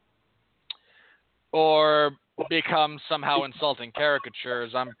 or become somehow insulting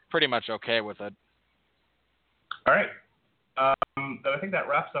caricatures, I'm pretty much okay with it. All right. I think that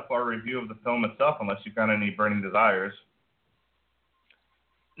wraps up our review of the film itself, unless you've got any burning desires.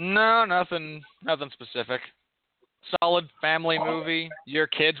 No, nothing specific. Solid family movie. Your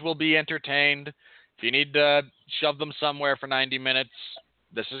kids will be entertained. If you need to shove them somewhere for 90 minutes,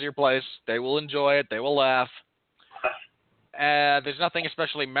 this is your place. They will enjoy it. They will laugh. There's nothing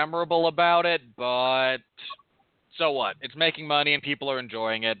especially memorable about it, but so what? It's making money and people are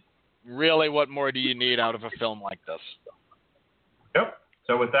enjoying it. Really, what more do you need out of a film like this? Yep.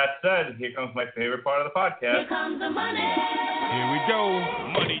 So with that said, here comes my favorite part of the podcast. Here comes the money. Here we go.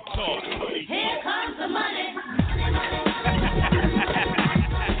 Money talk. Here comes the money.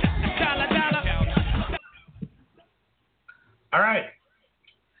 Dollar, dollar. All right.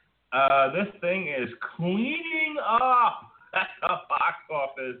 This thing is cleaning up at the box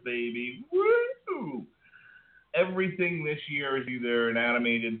office, baby. Woo! Everything this year is either an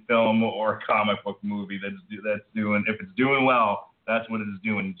animated film or a comic book movie that's doing. If it's doing well, that's what it is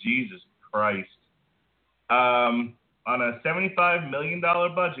doing. Jesus Christ. On a $75 million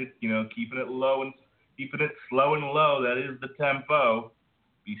budget, keeping it slow and low. That is the tempo.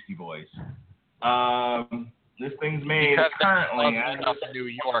 Beastie Boys. This thing's made because currently. There's enough New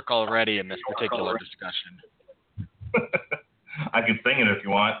York already in this particular discussion. I can sing it if you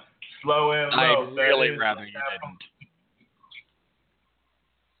want. Slow and low. I'd really rather you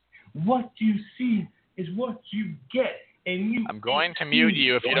didn't. What you see is what you get, and you. I'm going to mute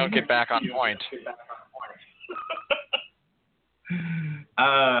you if you don't get back on point.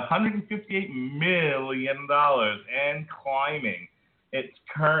 $158 million and climbing. It's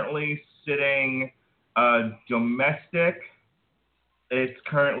currently sitting domestic. It's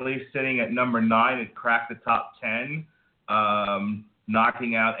currently sitting at number 9. It cracked the top 10,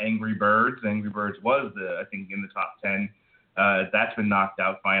 knocking out Angry Birds. Angry Birds was, I think, in the top 10. That's been knocked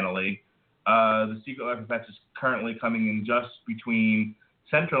out finally. The Secret Life of Pets is currently coming in just between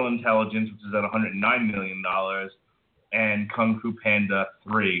Central Intelligence, which is at $109 million, and Kung Fu Panda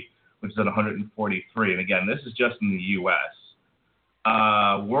 3, which is at $143. And again, this is just in the U.S.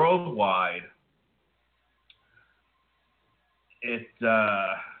 Worldwide, it's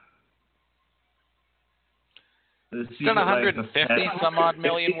done 150 some odd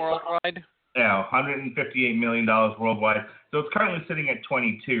million worldwide. Yeah, $158 million worldwide. So it's currently sitting at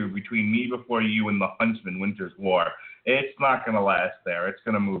 22 between Me Before You and The Huntsman, Winter's War. It's not going to last there. It's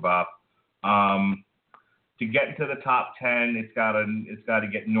going to move up. To get into the top 10, it's got to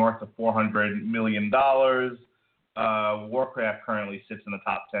get north of $400 million. Warcraft currently sits in the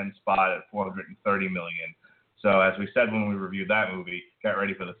top 10 spot at $430 million. So as we said when we reviewed that movie, get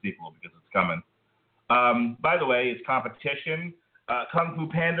ready for the sequel because it's coming. By the way, it's competition. Kung Fu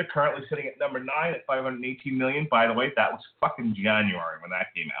Panda currently sitting at number 9 at $518 million. By the way, that was fucking January when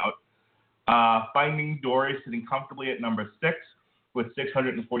that came out. Finding Dory sitting comfortably at number 6 with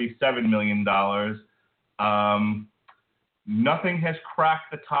 $647 million. Nothing has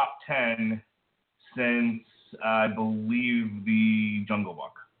cracked the top 10 since, I believe, the Jungle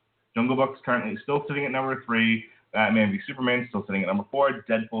Book. Jungle Book is currently still sitting at number 3. Batman v Superman still sitting at number 4.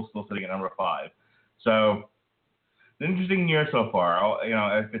 Deadpool still sitting at number 5. So, an interesting year so far. You know,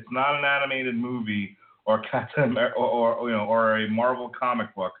 if it's not an animated movie or or a Marvel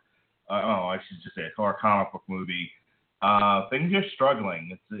comic book, I should just say or a comic book movie, things are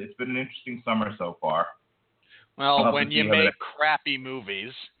struggling. It's been an interesting summer so far. Well, when you make crappy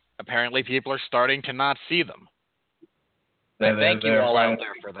movies, apparently people are starting to not see them. Thank you all out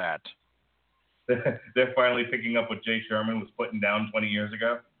there for that. They're finally picking up what Jay Sherman was putting down 20 years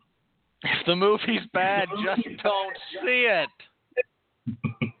ago. If the movie's bad, just don't see it.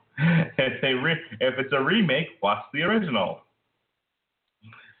 If it's a remake, watch the original.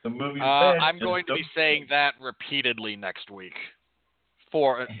 The movie's bad. I'm going to be saying that repeatedly next week.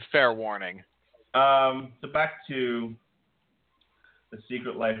 For fair warning. So back to The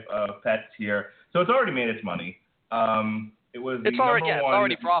Secret Life of Pets here. So it's already made its money. It's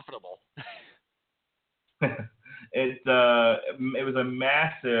already profitable. It was a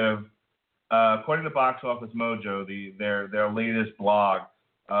massive, according to Box Office Mojo, their latest blog,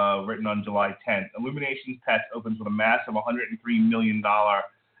 written on July 10th. Illumination's Pets opens with a massive $103 million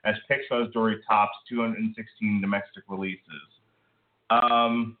as Pixar's Dory tops 216 domestic releases.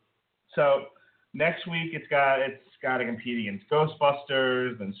 So next week it's got to compete against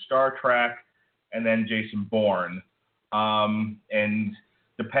Ghostbusters, then Star Trek, and then Jason Bourne. And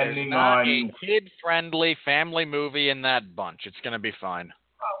depending There's not on a kid-friendly family movie in that bunch. It's going to be fine.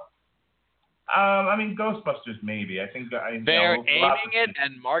 I mean, Ghostbusters maybe. I think they're aiming it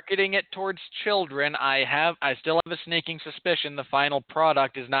and marketing it towards children. I still have a sneaking suspicion the final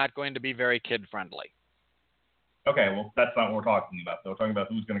product is not going to be very kid-friendly. Okay, well, that's not what we're talking about. Though. We're talking about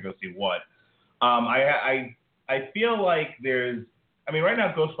who's going to go see what. I feel like there's. I mean, right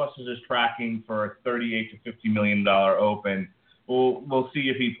now Ghostbusters is tracking for a $38 to $50 million open. We'll see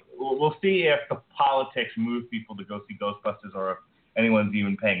if the politics move people to go see Ghostbusters or if anyone's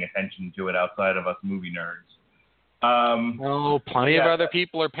even paying attention to it outside of us movie nerds. Plenty of other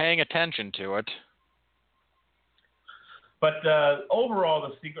people are paying attention to it. But overall,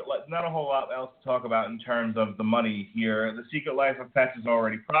 The Secret Life, not a whole lot else to talk about in terms of the money here. The Secret Life of Pets is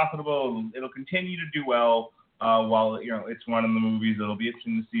already profitable. It'll continue to do well while it's one of the movies. It'll be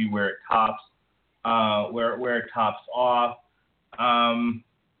interesting to see where it tops, where it tops off. Let's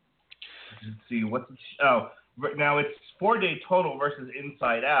see now it's 4-day total versus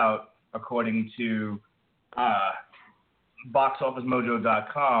Inside Out, according to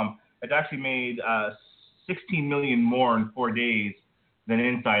BoxOfficeMojo.com. It's actually made 16 million more in 4 days than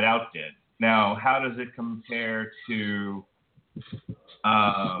Inside Out did. Now, how does it compare to?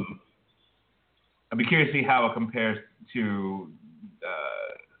 I'd be curious to see how it compares to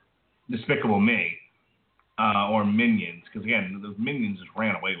Despicable Me or Minions, because again, those Minions just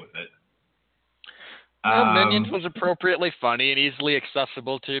ran away with it. Well, Minions was appropriately funny and easily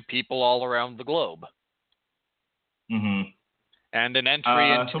accessible to people all around the globe. Mm-hmm. And an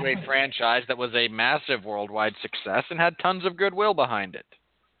entry into a franchise that was a massive worldwide success and had tons of goodwill behind it.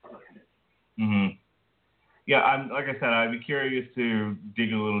 Mm-hmm. Yeah, like I said, I'd be curious to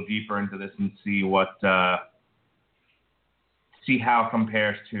dig a little deeper into this and see how it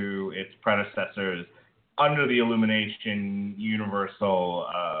compares to its predecessors under the Illumination Universal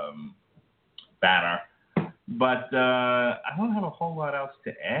banner. But I don't have a whole lot else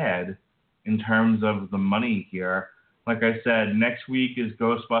to add in terms of the money here. Like I said, next week is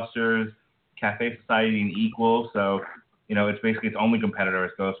Ghostbusters, Cafe Society, and Equal. So, it's basically its only competitor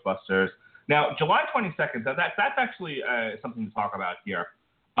is Ghostbusters. Now, July 22nd, that's actually something to talk about here.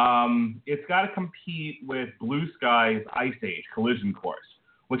 It's got to compete with Blue Sky's Ice Age Collision Course,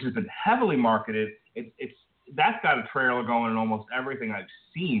 which has been heavily marketed. That's got a trailer going in almost everything I've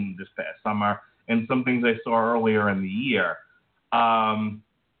seen this past summer and some things I saw earlier in the year.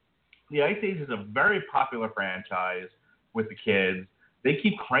 The Ice Age is a very popular franchise with the kids. They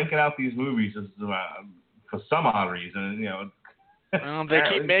keep cranking out these movies for some odd reason. Well, they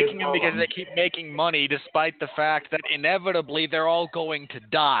keep making them because they keep making money, despite the fact that inevitably they're all going to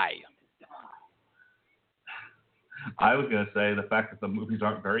die. I was going to say the fact that the movies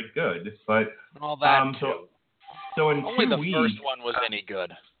aren't very good, but all that too. So in Only 2 the weeks, first one was any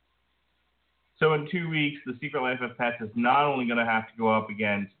good. So in 2 weeks, The Secret Life of Pets is not only going to have to go up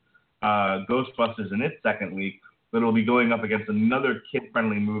against Ghostbusters in its second week, but it'll be going up against another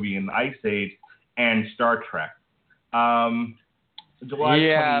kid-friendly movie in Ice Age and Star Trek. July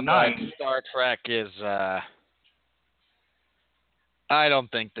 29th. But Star Trek is. I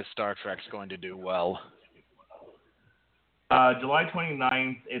don't think the Star Trek's going to do well. July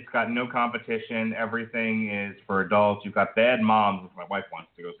 29th, it's got no competition. Everything is for adults. You've got Bad Moms, which my wife wants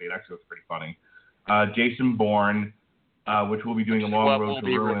to go see. It actually looks pretty funny. Jason Bourne, which we'll be doing a long road to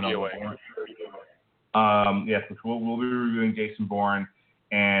ruin. Yes, which we'll be reviewing Jason Bourne,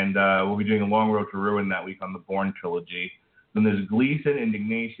 and we'll be doing a long road to ruin that week on the Bourne trilogy. Then there's Gleason,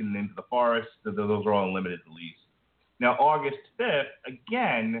 Indignation, and Into the Forest. Those are all in limited release. Now, August 5th,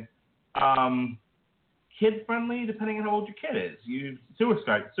 again, kid-friendly, depending on how old your kid is.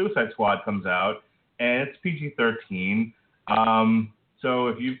 Suicide Squad comes out, and it's PG-13. So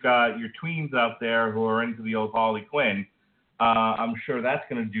if you've got your tweens out there who are into the old Harley Quinn, I'm sure that's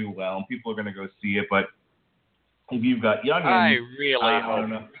going to do well, and people are going to go see it. But if you've got youngins, I really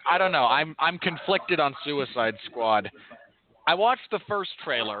hope. I don't know. I'm conflicted on Suicide Squad. I watched the first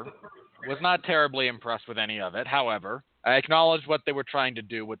trailer. Was not terribly impressed with any of it. However, I acknowledge what they were trying to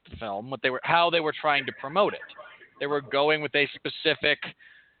do with the film, how they were trying to promote it. They were going with a specific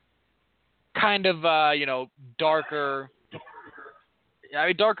kind of, darker. I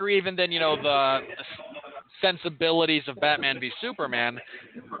mean, darker even than the sensibilities of Batman v Superman,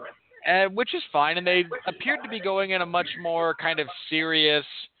 which is fine. And they appeared to be going in a much more kind of serious,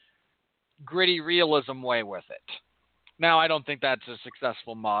 gritty realism way with it. Now, I don't think that's a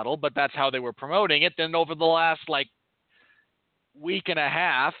successful model, but that's how they were promoting it. Then over the last, week and a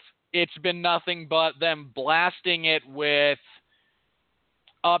half, it's been nothing but them blasting it with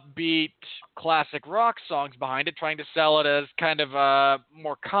upbeat classic rock songs behind it, trying to sell it as kind of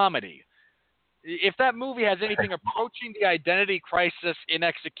more comedy. If that movie has anything approaching the identity crisis in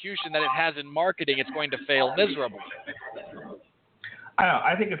execution that it has in marketing, it's going to fail miserably. I don't know.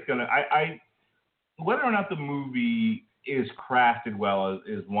 I think it's going to... Whether or not the movie is crafted well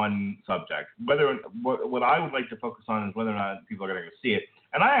is one subject. What I would like to focus on is whether or not people are going to go see it,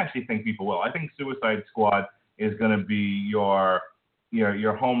 and I actually think people will. I think Suicide Squad is going to be your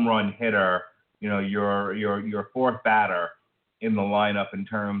home run hitter, your fourth batter in the lineup in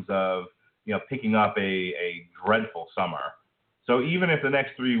terms of picking up a dreadful summer. So even if the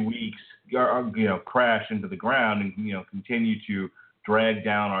next 3 weeks crash into the ground and continue to drag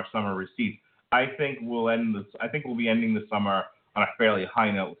down our summer receipts, I think we'll be ending the summer on a fairly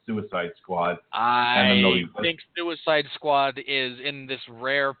high note with Suicide Squad. I think Suicide Squad is in this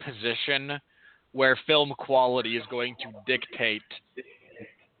rare position where film quality is going to dictate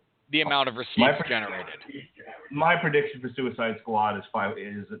the amount of receipts generated. My prediction for Suicide Squad is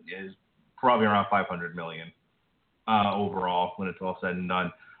probably around $500 million overall when it's all said and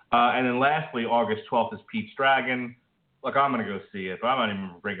done. And then lastly, August 12th is Pete's Dragon. Look, I'm going to go see it, but I'm not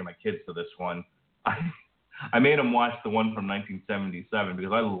even bringing my kids to this one. I made them watch the one from 1977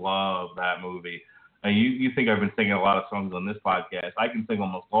 because I love that movie. And you think I've been singing a lot of songs on this podcast. I can sing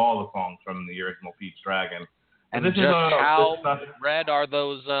almost all the songs from the original Pete's Dragon. And just how red are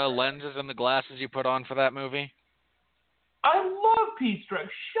those lenses and the glasses you put on for that movie? I love Pete's Dragon.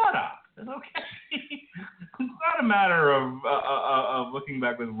 Shut up. It's okay. It's not a matter of looking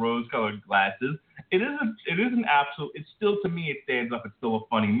back with rose-colored glasses. It is an absolute. It's still, to me, it stands up. It's still a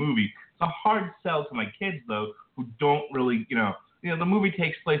funny movie. It's a hard sell to my kids though, who don't really, the movie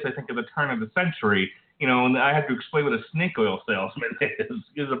takes place, I think, at the turn of the century. And I had to explain what a snake oil salesman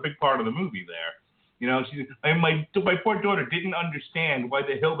is a big part of the movie there. My poor daughter didn't understand why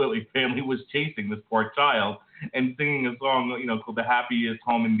the hillbilly family was chasing this poor child and singing a song, called "The Happiest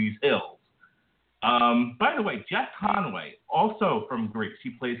Home in These Hills." By the way, Jeff Conway, also from Grease,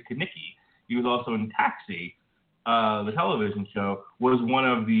 he plays Kaniki. He was also in Taxi, the television show, was one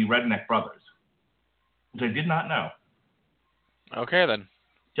of the Redneck Brothers, which I did not know. Okay, then.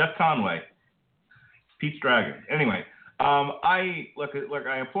 Jeff Conway, Pete's Dragon. Anyway, I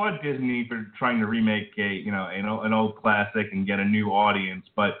applaud Disney for trying to remake an old classic and get a new audience,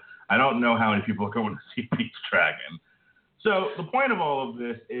 but I don't know how many people are going to see Pete's Dragon. So the point of all of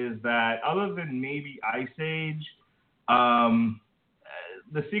this is that other than maybe Ice Age,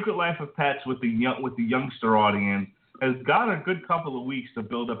 The Secret Life of Pets with the youngster audience has got a good couple of weeks to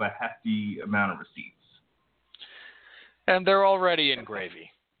build up a hefty amount of receipts. And they're already in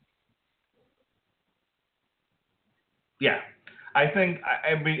gravy. Yeah, I think,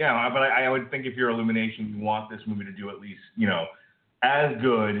 but I would think if you're Illumination, you want this movie to do at least, as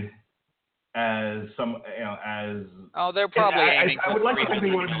good, as some, as. Oh, they're probably aiming I for would like to think they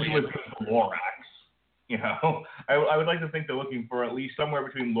 300 want to do million. with Lorax. I would like to think they're looking for at least somewhere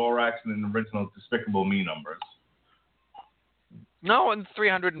between Lorax and the original Despicable Me numbers. No, and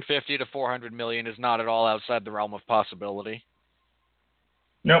 350 to 400 million is not at all outside the realm of possibility.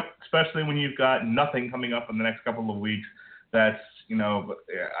 Nope, especially when you've got nothing coming up in the next couple of weeks that's,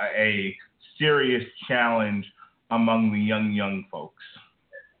 a serious challenge among the young folks.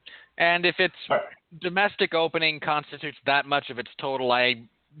 And if its domestic opening constitutes that much of its total, I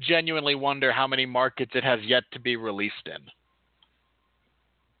genuinely wonder how many markets it has yet to be released in.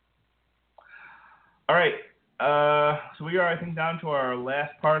 All right. So we are, I think, down to our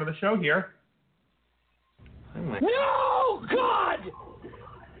last part of the show here. No, God!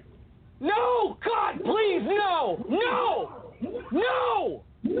 No, God, please, no! No! No!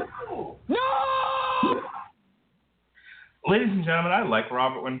 No! No! Ladies and gentlemen, I like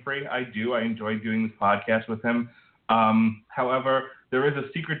Robert Winfree. I do. I enjoy doing this podcast with him. However, there is a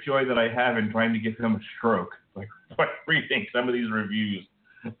secret joy that I have in trying to give him a stroke, like reading some of these reviews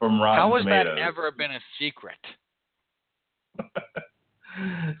from Rotten Tomatoes. How has that ever been a secret?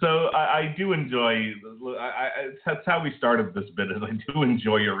 So I do enjoy. That's how we started this bit. Is I do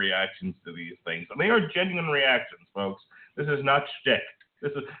enjoy your reactions to these things. And they are genuine reactions, folks. This is not shtick.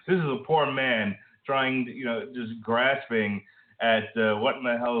 This is a poor man trying to, just grasping at what in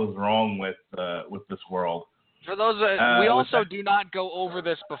the hell is wrong with this world. For those, we also do not go over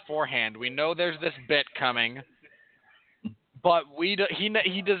this beforehand. We know there's this bit coming, but he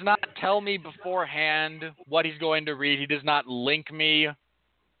does not tell me beforehand what he's going to read. He does not link me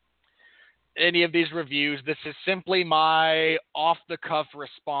any of these reviews. This is simply my off-the-cuff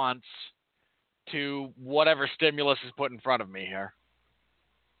response to whatever stimulus is put in front of me here.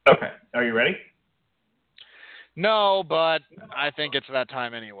 Okay. Are you ready? No, but I think it's that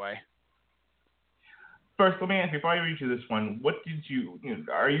time anyway. First, let me ask you, before I read you this one, what did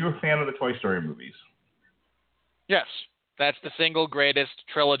are you a fan of the Toy Story movies? Yes, that's the single greatest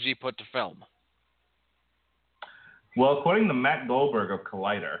trilogy put to film. Well, according to Matt Goldberg of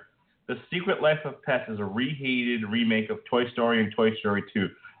Collider, The Secret Life of Pets is a rehated remake of Toy Story and Toy Story 2,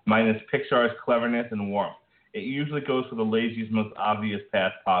 minus Pixar's cleverness and warmth. It usually goes for the laziest, most obvious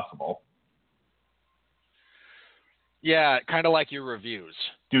path possible. Yeah, kind of like your reviews.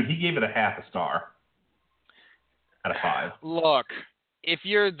 Dude, he gave it a half a star out of 5. Look, if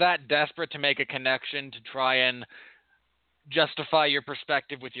you're that desperate to make a connection to try and justify your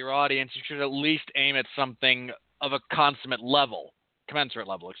perspective with your audience, you should at least aim at something of a commensurate level.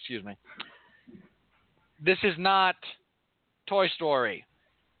 This is not Toy Story.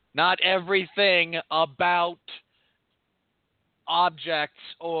 Not everything about objects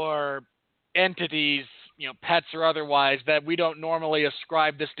or entities, pets or otherwise, that we don't normally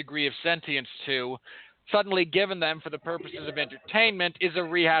ascribe this degree of sentience to, suddenly given them for the purposes of entertainment, is a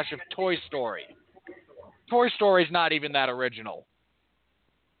rehash of Toy Story. Toy Story's not even that original.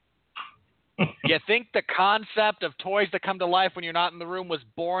 You think the concept of toys that come to life when you're not in the room was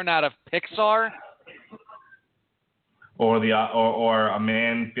born out of Pixar? Or or a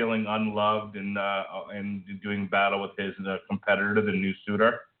man feeling unloved and doing battle with his competitor, the new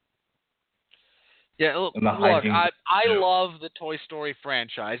suitor? Yeah, look, I love the Toy Story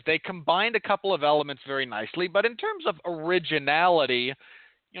franchise. They combined a couple of elements very nicely, but in terms of originality,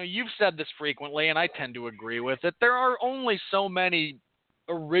 you've said this frequently, and I tend to agree with it. There are only so many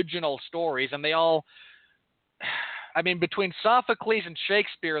original stories, and they all, between Sophocles and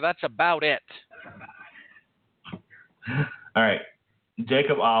Shakespeare, that's about it. All right.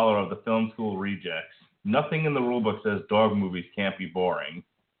 Jacob Aller of the Film School Rejects. Nothing in the rulebook says dog movies can't be boring.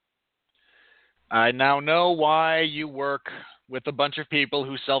 I now know why you work with a bunch of people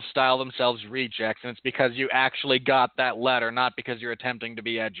who self-style themselves rejects, and it's because you actually got that letter, not because you're attempting to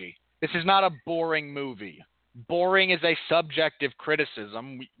be edgy. This is not a boring movie. Boring is a subjective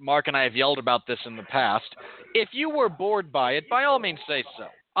criticism. Mark and I have yelled about this in the past. If you were bored by it, by all means say so.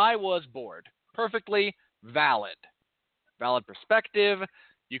 I was bored. Perfectly valid. Valid perspective.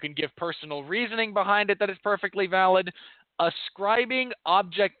 You can give personal reasoning behind it that is perfectly valid. Ascribing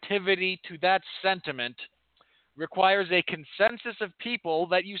objectivity to that sentiment requires a consensus of people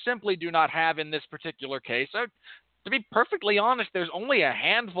that you simply do not have in this particular case. To be perfectly honest, there's only a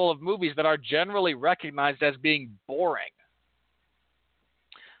handful of movies that are generally recognized as being boring.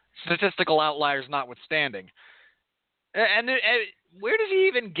 Statistical outliers notwithstanding. And where does he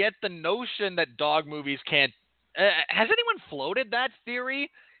even get the notion that dog movies can't... has anyone floated that theory?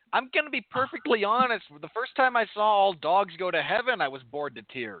 I'm going to be perfectly honest. The first time I saw All Dogs Go to Heaven, I was bored to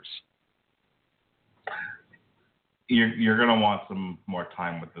tears. You're gonna want some more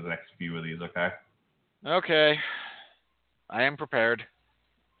time with the next few of these, okay? Okay. I am prepared.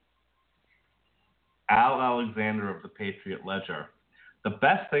 Al Alexander of the Patriot Ledger. The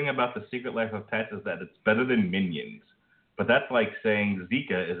best thing about The Secret Life of Pets is that it's better than Minions. But that's like saying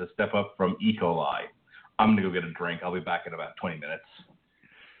Zika is a step up from E. coli. I'm going to go get a drink. I'll be back in about 20 minutes.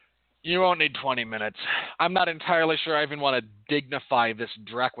 You won't need 20 minutes. I'm not entirely sure I even want to dignify this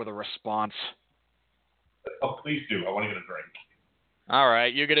Drek with a response. Oh, please do. I want to get a drink. All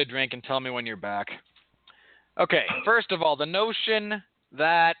right, you get a drink and tell me when you're back. Okay, first of all, the notion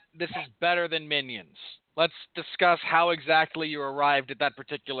that this is better than Minions. Let's discuss how exactly you arrived at that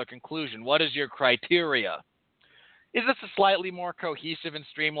particular conclusion. What is your criteria? Is this a slightly more cohesive and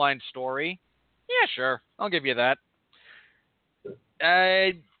streamlined story? Yeah, sure. I'll give you that.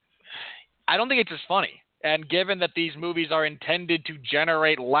 I don't think it's as funny. And given that these movies are intended to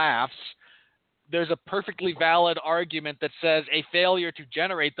generate laughs, there's a perfectly valid argument that says a failure to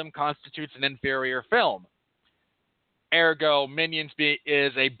generate them constitutes an inferior film. Ergo, Minions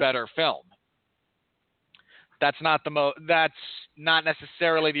is a better film. That's not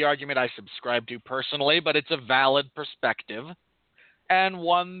necessarily the argument I subscribe to personally, but it's a valid perspective, and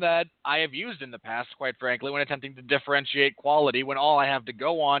one that I have used in the past, quite frankly, when attempting to differentiate quality, when all I have to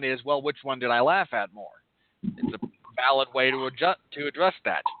go on is, well, which one did I laugh at more? It's a valid way to address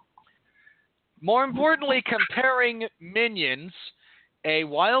that. More importantly, comparing Minions, a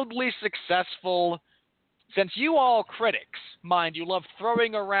wildly successful... Since you all critics, mind you, love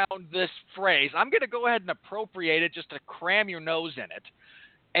throwing around this phrase, I'm going to go ahead and appropriate it just to cram your nose in it.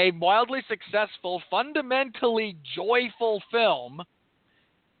 A wildly successful, fundamentally joyful film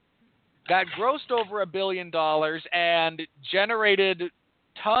that grossed over $1 billion and generated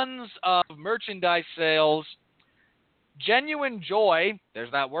tons of merchandise sales, genuine joy,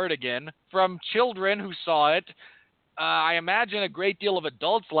 there's that word again, from children who saw it. I imagine a great deal of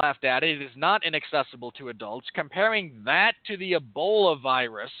adults laughed at it. It is not inaccessible to adults. Comparing that to the Ebola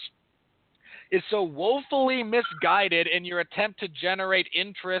virus is so woefully misguided in your attempt to generate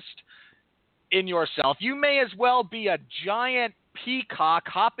interest in yourself. You may as well be a giant peacock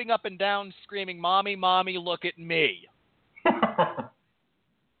hopping up and down screaming, "Mommy, mommy, look at me."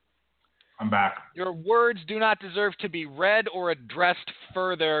 I'm back. Your words do not deserve to be read or addressed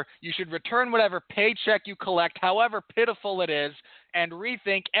further. You should return whatever paycheck you collect, however pitiful it is, and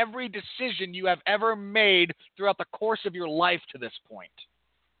rethink every decision you have ever made throughout the course of your life to this point.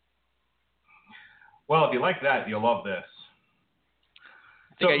 Well, if you like that, you'll love this.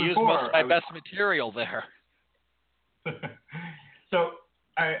 I think I used most of my best material there. So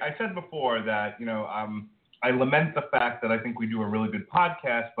I said before that, I lament the fact that I think we do a really good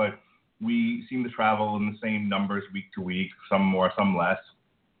podcast, but we seem to travel in the same numbers week to week, some more, some less.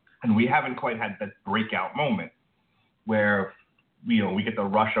 And we haven't quite had that breakout moment where, we get the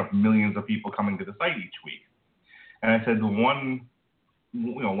rush of millions of people coming to the site each week. And I said the one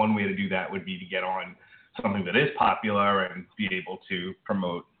way to do that would be to get on something that is popular and be able to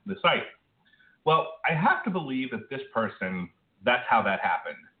promote the site. Well, I have to believe that this person, that's how that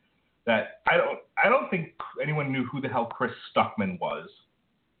happened. That I don't think anyone knew who the hell Chris Stuckman was.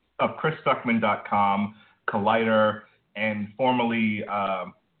 Of ChrisStuckman.com, Collider, and formerly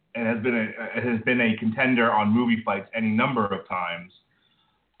and has been a contender on Movie Fights any number of times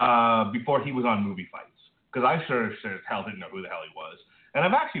before he was on Movie Fights. Because I sure as hell didn't know who the hell he was. And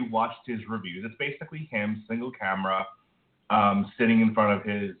I've actually watched his reviews. It's basically him, single camera, sitting in front of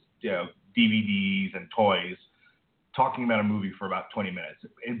his DVDs and toys, talking about a movie for about 20 minutes.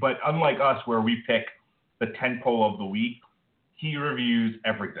 But unlike us, where we pick the tentpole of the week, he reviews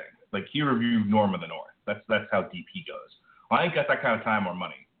everything. Like, he reviewed Norm of the North. That's how deep he goes. Well, I ain't got that kind of time or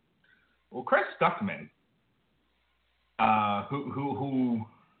money. Well, Chris Stuckman, who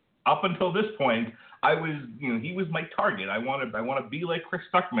up until this point, I was, he was my target. I want to be like Chris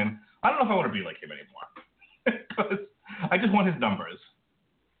Stuckman. I don't know if I want to be like him anymore. Because I just want his numbers.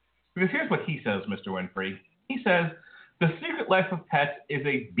 Because here's what he says, Mr. Winfree. He says, The Secret Life of Pets is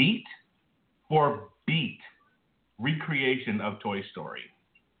a beat for beat recreation of Toy Story.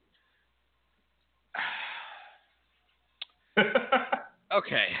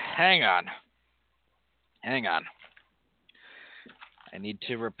 Okay, hang on. I need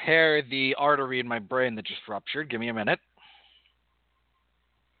to repair the artery in my brain that just ruptured. Give me a minute.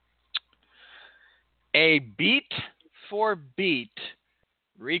 A beat for beat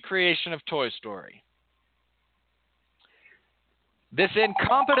recreation of Toy Story. This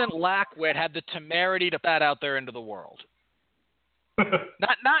incompetent lackwit had the temerity to put that out there into the world.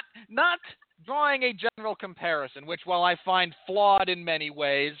 Not drawing a general comparison, which while I find flawed in many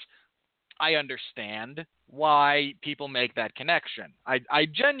ways, I understand why people make that connection. I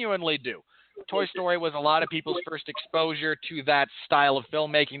genuinely do. Toy Story was a lot of people's first exposure to that style of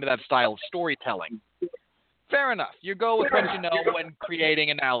filmmaking, to that style of storytelling. Fair enough. You go with what you know when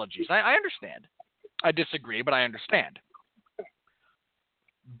creating analogies. I understand. I disagree, but I understand.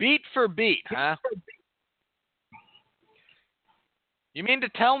 Beat for beat, huh? You mean to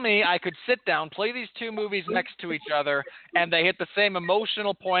tell me I could sit down, play these two movies next to each other, and they hit the same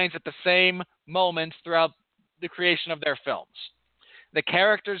emotional points at the same moments throughout the creation of their films? The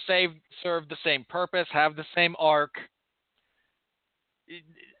characters serve the same purpose, have the same arc.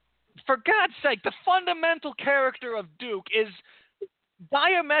 For God's sake, the fundamental character of Duke is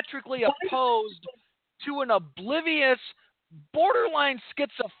diametrically opposed to an oblivious, borderline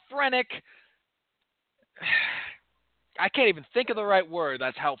schizophrenic... I can't even think of the right word.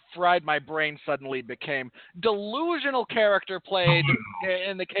 That's how fried my brain suddenly became. Delusional character played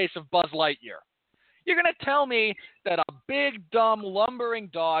in the case of Buzz Lightyear. You're going to tell me that a big, dumb, lumbering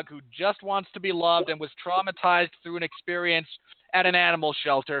dog who just wants to be loved and was traumatized through an experience at an animal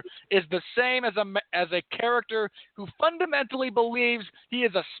shelter is the same as a character who fundamentally believes he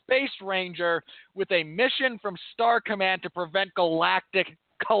is a space ranger with a mission from Star Command to prevent galactic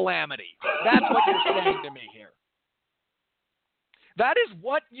calamity. That's what you're saying to me here. That is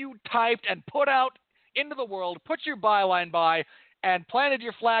what you typed and put out into the world, put your byline by, and planted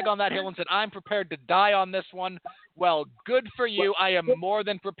your flag on that hill and said, I'm prepared to die on this one. Well, good for you. I am more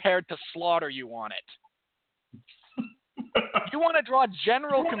than prepared to slaughter you on it. You want to draw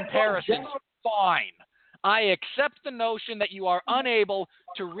general comparisons? Fine. I accept the notion that you are unable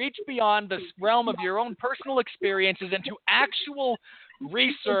to reach beyond the realm of your own personal experiences into actual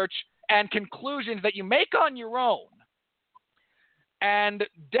research and conclusions that you make on your own and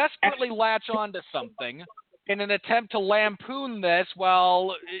desperately latch onto something in an attempt to lampoon this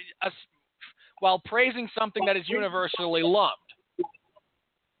while praising something that is universally loved.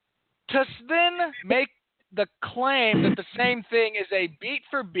 To then make the claim that the same thing is a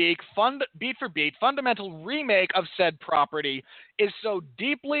beat-for-beat fundamental remake of said property is so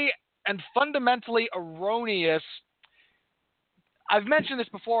deeply and fundamentally erroneous. I've mentioned this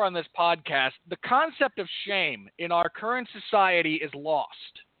before on this podcast. The concept of shame in our current society is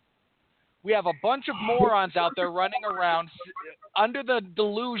lost. We have a bunch of morons out there running around under the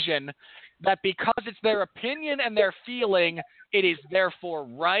delusion that because it's their opinion and their feeling, it is therefore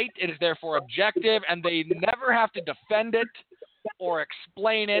right, it is therefore objective, and they never have to defend it or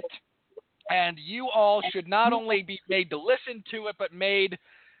explain it. And you all should not only be made to listen to it, but made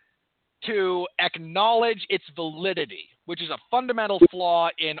to acknowledge its validity, which is a fundamental flaw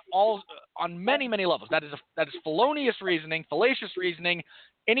on many, many levels. That is felonious reasoning, fallacious reasoning.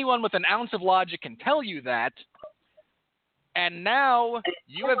 Anyone with an ounce of logic can tell you that. And now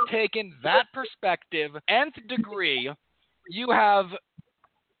you have taken that perspective, nth degree. You have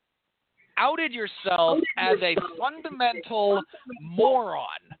outed yourself as a fundamental moron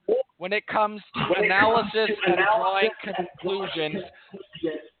when it comes to analysis and drawing conclusions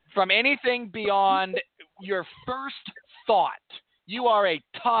from anything beyond your first thought. You are a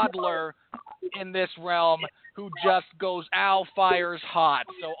toddler in this realm who just goes, ow, fire's hot.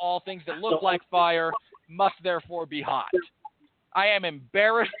 So all things that look like fire must therefore be hot. I am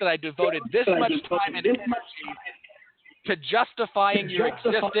embarrassed that I devoted this much time and energy to justifying your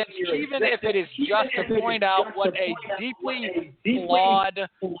existence, even if it is just to point out what a deeply flawed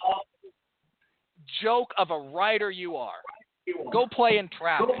joke of a writer you are. Go play in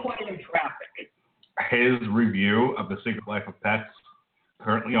traffic. His review of The Secret Life of Pets,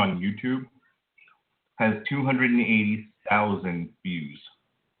 currently on YouTube, has 280,000 views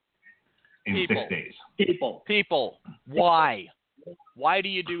in 6 days. People, why? Why do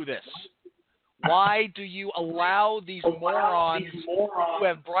you do this? Why do you allow these morons who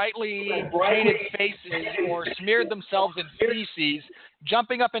have brightly painted faces or smeared themselves in feces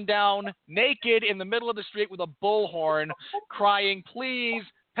jumping up and down naked in the middle of the street with a bullhorn crying, please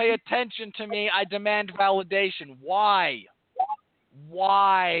pay attention to me, I demand validation? Why?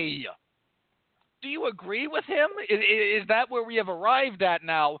 Why? Do you agree with him? Is that where we have arrived at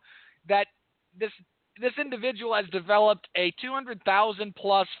now? That this individual has developed a 200,000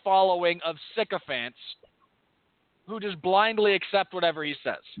 plus following of sycophants who just blindly accept whatever he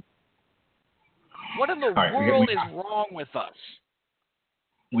says. What in the world is wrong with us?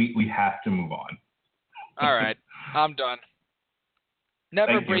 We have to move on. All right, I'm done.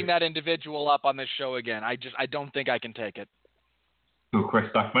 Never bring that individual up on this show again. I don't think I can take it. Who, Chris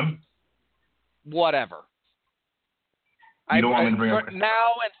Stuckman? Whatever. You don't want me to bring up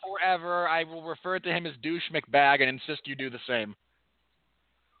now and forever, I will refer to him as Douche McBag and insist you do the same.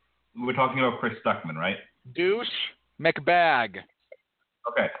 We're talking about Chris Stuckman, right? Douche McBag.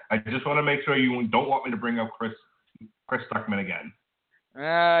 Okay. I just want to make sure you don't want me to bring up Chris Stuckman again.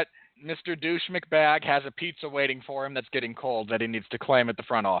 Mr. Douche McBag has a pizza waiting for him that's getting cold that he needs to claim at the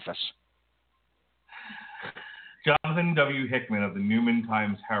front office. Jonathan W. Hickman of the Newman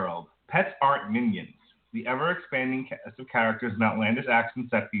Times Herald. Pets aren't minions. The ever-expanding cast of characters and outlandish action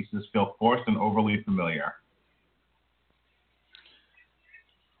set pieces feel forced and overly familiar.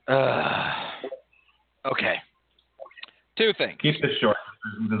 Okay. Two things. Keep this short.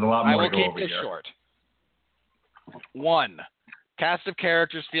 There's a lot more to go over here. I will keep this short. One, cast of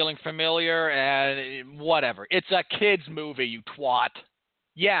characters feeling familiar and whatever. It's a kid's movie, you twat.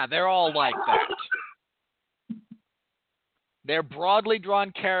 Yeah, they're all like that. They're broadly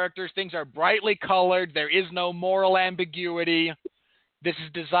drawn characters. Things are brightly colored. There is no moral ambiguity. This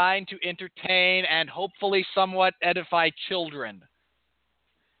is designed to entertain and hopefully somewhat edify children.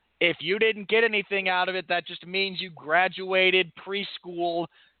 If you didn't get anything out of it, that just means you graduated preschool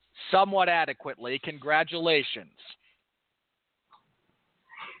somewhat adequately. Congratulations.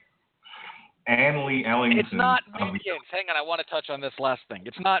 Anne Lee Ellingson. It's not Minions. Hang on, I want to touch on this last thing.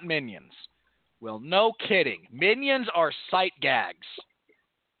 It's not Minions. Well, no kidding. Minions are sight gags,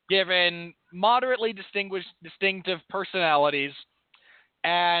 given moderately distinctive personalities,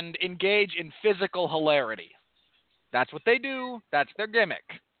 and engage in physical hilarity. That's what they do. That's their gimmick.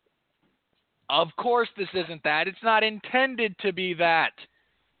 Of course this isn't that. It's not intended to be that.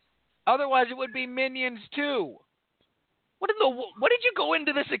 Otherwise it would be Minions too. What did you go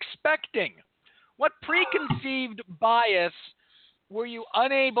into this expecting? What preconceived bias were you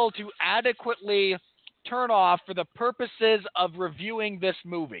unable to adequately turn off for the purposes of reviewing this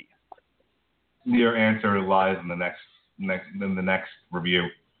movie? Your answer lies in the next review.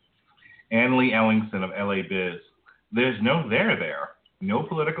 Anne Lee Ellingson of LA Biz. There's no there. No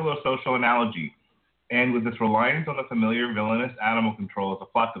political or social analogy. And with this reliance on the familiar villainous animal control as a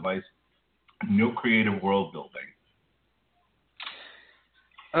plot device, no creative world building.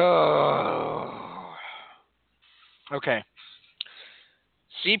 Oh. Okay.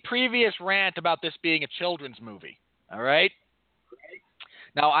 See previous rant about this being a children's movie. All right?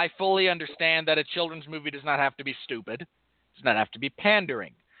 Now, I fully understand that a children's movie does not have to be stupid. Does not have to be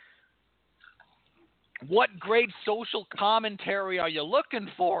pandering. What great social commentary are you looking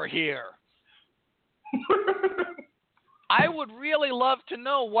for here? I would really love to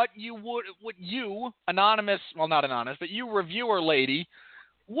know what you, anonymous, well, not anonymous, but you reviewer lady,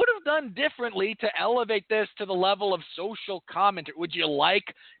 would have done differently to elevate this to the level of social commentary. Would you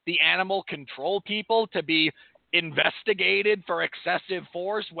like the animal control people to be investigated for excessive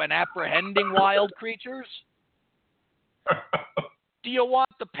force when apprehending wild creatures? Do you want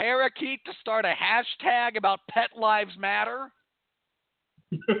the parakeet to start a hashtag about Pet Lives Matter?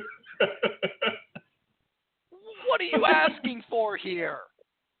 What are you asking for here?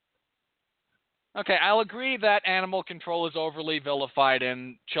 Okay, I'll agree that animal control is overly vilified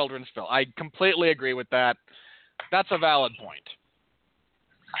in children's film. I completely agree with that. That's a valid point.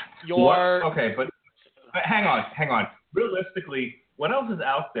 Okay, but hang on. Realistically, what else is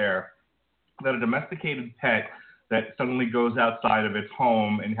out there that a domesticated pet that suddenly goes outside of its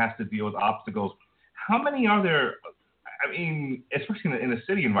home and has to deal with obstacles? How many are there? I mean, especially in a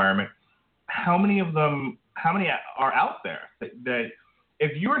city environment, how many are out there that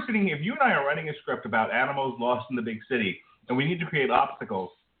if you and I are writing a script about animals lost in the big city and we need to create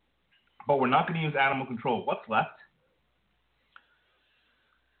obstacles, but we're not going to use animal control, what's left?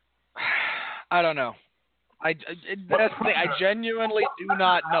 I don't know. I genuinely do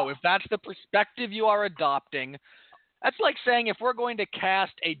not know. If that's the perspective you are adopting, that's like saying if we're going to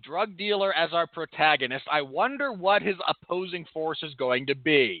cast a drug dealer as our protagonist, I wonder what his opposing force is going to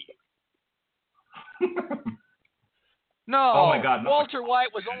be. No, oh my God, no. Walter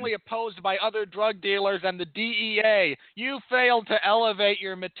White was only opposed by other drug dealers and the DEA. You failed to elevate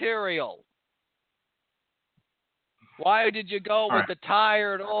your material. Why did you go with the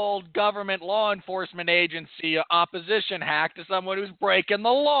tired old government law enforcement agency opposition hack to someone who's breaking the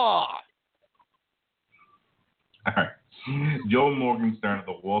law? All right. Joe Morgenstern of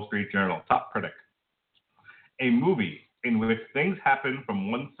the Wall Street Journal, top critic. A movie in which things happen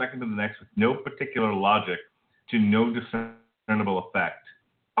from one second to the next with no particular logic to no discernible effect.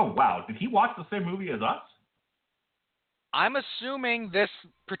 Oh, wow. Did he watch the same movie as us? I'm assuming this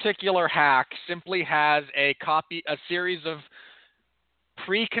particular hack simply has a series of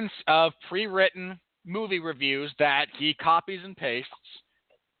pre-written movie reviews that he copies and pastes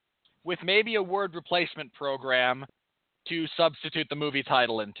with maybe a word replacement program to substitute the movie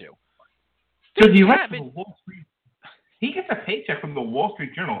title into. So do you have the Wall Street? He gets a paycheck from the Wall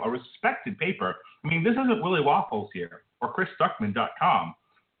Street Journal, a respected paper. I mean, this isn't Willie Waffles here or ChrisStuckman.com.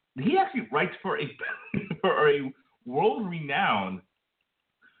 He actually writes for a for a world-renowned,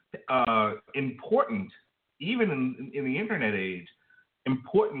 important, even in the internet age,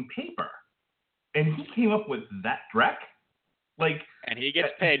 important paper. And he came up with that dreck? Like, and he gets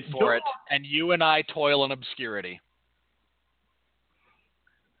paid for it, and you and I toil in obscurity.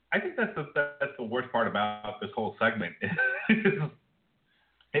 I think that's the worst part about this whole segment.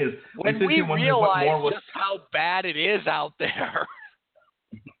 is when we realize just how bad it is out there.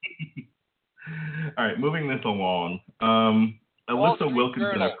 All right, moving this along. Alyssa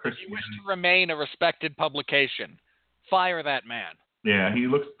Wilkinson of Chris. If you wish to remain a respected publication, fire that man. Yeah, he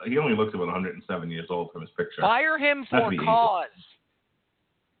only looks about 107 years old from his picture. Fire him for cause.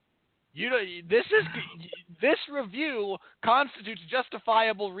 This review constitutes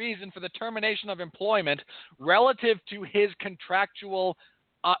justifiable reason for the termination of employment relative to his contractually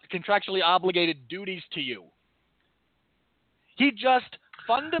obligated duties to you. He just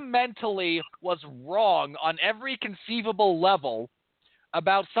fundamentally was wrong on every conceivable level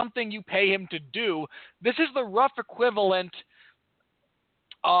about something you pay him to do. This is the rough equivalent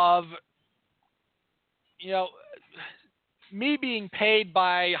of, me being paid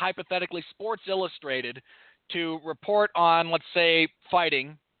by, hypothetically, Sports Illustrated to report on, let's say,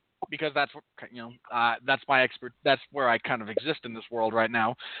 fighting, because that's that's my expert. That's where I kind of exist in this world right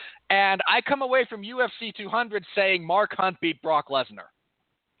now. And I come away from UFC 200 saying Mark Hunt beat Brock Lesnar.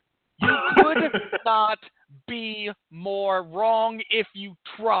 You could not be more wrong if you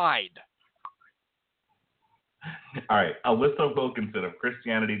tried. All right, Alyssa Wilkinson of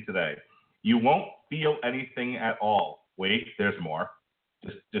Christianity Today. You won't feel anything at all. Wait, there's more.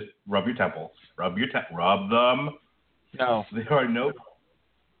 Just rub your temples. Rub them. No.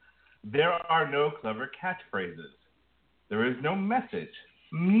 There are no clever catchphrases. There is no message,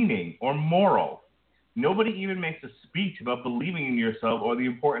 meaning, or moral. Nobody even makes a speech about believing in yourself or the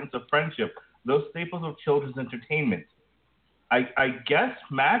importance of friendship, those staples of children's entertainment. I guess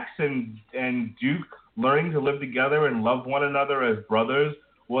Max and Duke learning to live together and love one another as brothers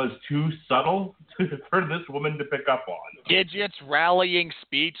was too subtle for this woman to pick up on. Gidget's rallying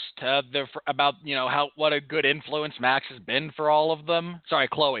speech about what a good influence Max has been for all of them. Sorry,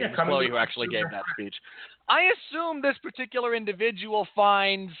 Chloe. Yeah, it was Chloe who actually gave that speech. I assume this particular individual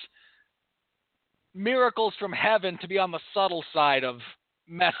finds miracles from heaven to be on the subtle side of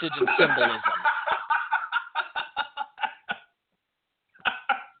message and symbolism.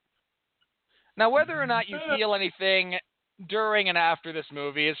 Now, whether or not you feel anything during and after this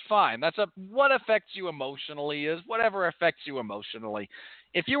movie is fine. What affects you emotionally is whatever affects you emotionally.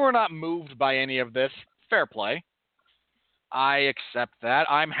 If you were not moved by any of this, fair play. I accept that.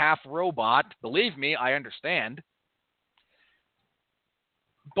 I'm half robot. Believe me, I understand.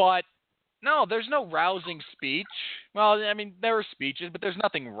 But no, there's no rousing speech. Well, I mean, there are speeches, but there's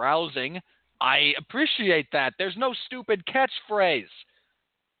nothing rousing. I appreciate that. There's no stupid catchphrase.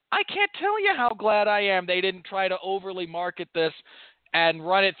 I can't tell you how glad I am they didn't try to overly market this and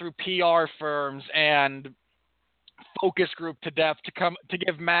run it through PR firms and focus group to death to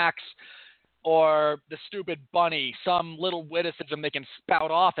give Max or the stupid bunny some little witticism they can spout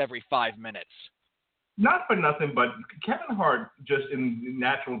off every 5 minutes. Not for nothing, but Kevin Hart, just in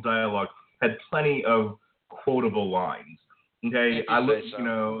natural dialogue, had plenty of quotable lines. Okay,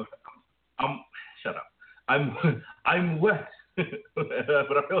 shut up. I'm wet. But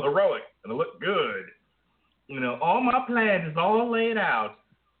I feel heroic and I look good. All my plans is all laid out.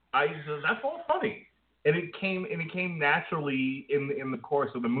 That's all funny, and it came naturally in the course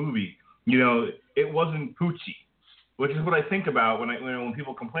of the movie. It wasn't Poochie, which is what I think about when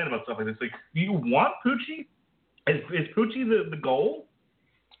people complain about stuff like this. Like, do you want Poochie? Is Poochie the goal?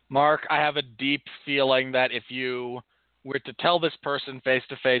 Mark, I have a deep feeling that if you were to tell this person face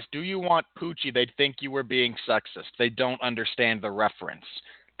to face, do you want Poochie, they'd think you were being sexist. They don't understand the reference.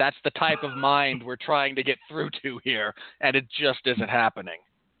 That's the type of mind we're trying to get through to here, and it just isn't happening.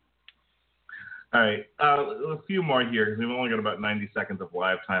 All right, a few more here because we've only got about 90 seconds of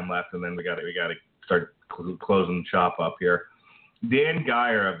live time left, and then we got to start closing shop up here. Dan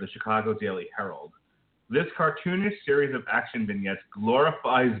Geyer of the Chicago Daily Herald. This cartoonish series of action vignettes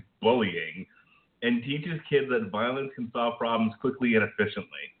glorifies bullying and teaches kids that violence can solve problems quickly and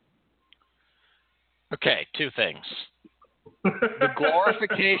efficiently. Okay, two things. The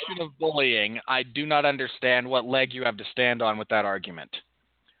glorification of bullying, I do not understand what leg you have to stand on with that argument.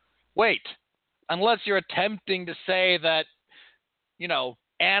 Wait, unless you're attempting to say that,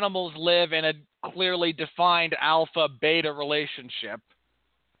 animals live in a clearly defined alpha-beta relationship,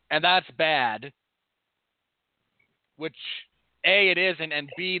 and that's bad. which A, it isn't, and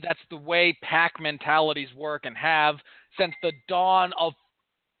B, that's the way pack mentalities work and have since the dawn of,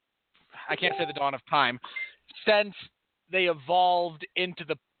 I can't say the dawn of time, since they evolved into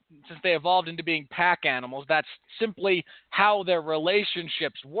being pack animals. That's simply how their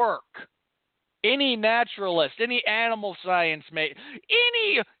relationships work. Any naturalist, any animal science mate,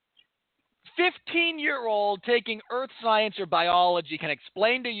 any 15-year-old taking earth science or biology can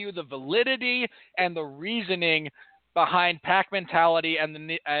explain to you the validity and the reasoning behind pack mentality and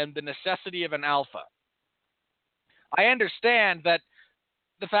the necessity of an alpha. I understand that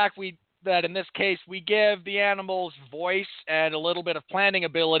the fact that in this case we give the animals voice and a little bit of planning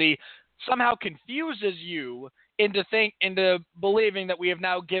ability somehow confuses you into believing that we have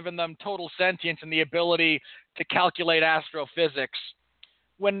now given them total sentience and the ability to calculate astrophysics,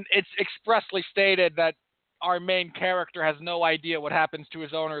 when it's expressly stated that our main character has no idea what happens to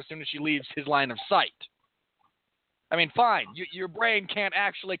his owner as soon as she leaves his line of sight. I mean, fine, your brain can't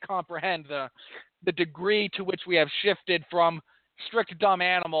actually comprehend the degree to which we have shifted from strict dumb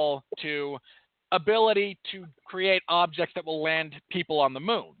animal to ability to create objects that will land people on the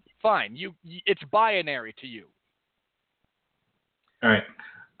moon. Fine, it's binary to you. All right.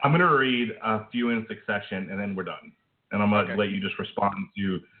 I'm going to read a few in succession, and then we're done. And I'm going to let you just respond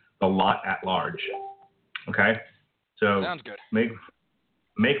to the lot at large. Okay? So sounds good. Make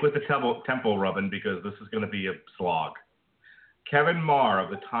with the temple rubbing, because this is going to be a slog. Kevin Marr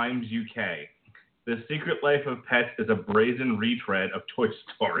of the Times UK. The Secret Life of Pets is a brazen retread of Toy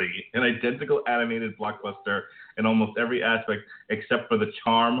Story, an identical animated blockbuster in almost every aspect except for the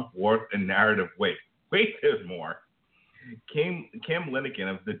charm, warmth, and narrative weight. Wait, there's more. Cam Linnigan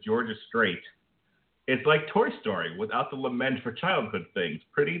of the Georgia Strait. It's like Toy Story without the lament for childhood things.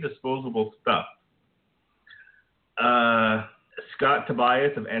 Pretty disposable stuff. Scott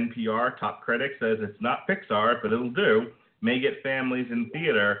Tobias of NPR, top critic, says it's not Pixar, but it'll do. May get families in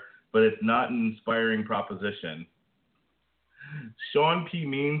theater, but it's not an inspiring proposition. Sean P.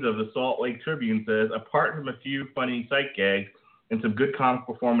 Means of the Salt Lake Tribune says, apart from a few funny sight gags and some good comic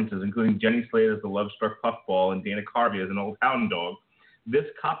performances, including Jenny Slate as the love-struck puffball and Dana Carvey as an old hound dog, this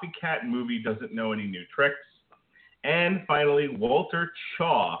copycat movie doesn't know any new tricks. And finally, Walter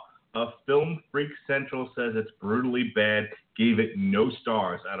Chaw of Film Freak Central says it's brutally bad, gave it no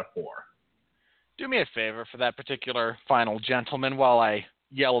stars out of 4. Do me a favor for that particular final gentleman while I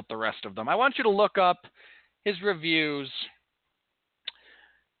yell at the rest of them. I want you to look up his reviews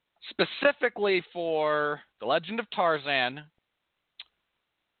specifically for The Legend of Tarzan,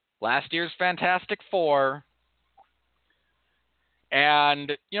 last year's Fantastic Four,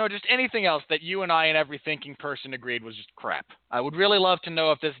 and, just anything else that you and I and every thinking person agreed was just crap. I would really love to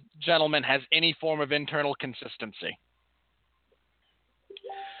know if this gentleman has any form of internal consistency.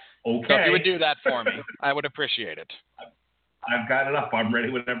 Okay. So if you would do that for me, I would appreciate it. I've got it up. I'm ready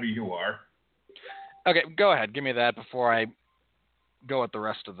whenever you are. Okay, go ahead. Give me that before I go with the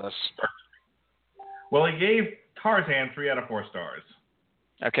rest of this. Well, he gave Tarzan 3 out of 4 stars.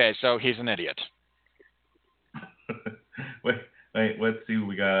 Okay, so he's an idiot. Wait, let's see what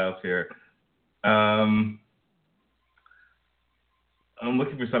we got else here. I'm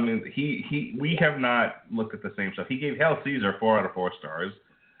looking for something. We have not looked at the same stuff. He gave Hail Caesar 4 out of 4 stars.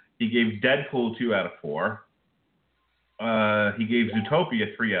 He gave Deadpool 2 out of 4. He gave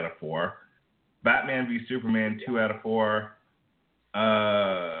Zootopia 3 out of 4. Batman v Superman 2 out of 4.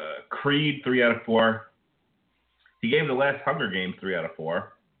 Creed 3 out of 4. He gave The Last Hunger Games 3 out of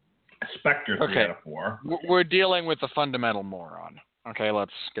 4. Spectre 3 out of 4. We're dealing with a fundamental moron. Okay,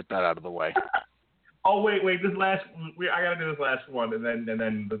 let's get that out of the way. Oh wait, I gotta do this last one, and then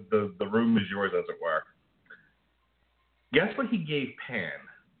the room is yours, as it were. Guess what he gave Pan?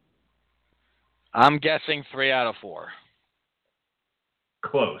 I'm guessing 3 out of 4.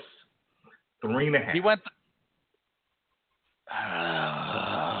 Close. 3.5. He went.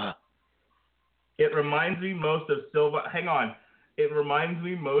 It reminds me most of Hang on. It reminds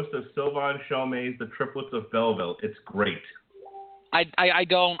me most of Sylvain Chomet's The Triplets of Belleville. It's great. I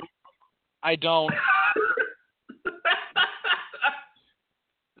don't. Ow!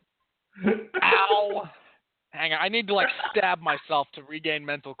 Hang on. I need to stab myself to regain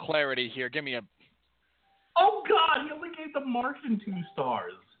mental clarity here. Give me a. Oh God! He only gave The Martian 2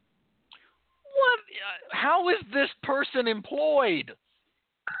 stars. What? How is this person employed?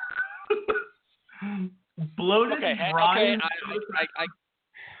 Bloated. Okay.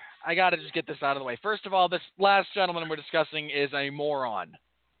 I gotta just get this out of the way. First of all, this last gentleman we're discussing is a moron.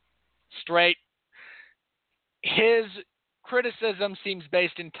 Straight. His criticism seems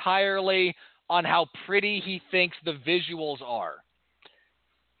based entirely on how pretty he thinks the visuals are.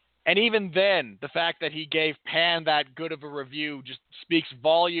 And even then, the fact that he gave Pan that good of a review just speaks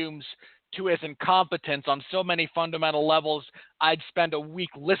volumes to his incompetence on so many fundamental levels, I'd spend a week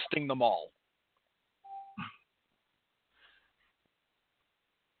listing them all.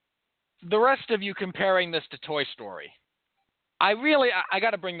 The rest of you comparing this to Toy Story, I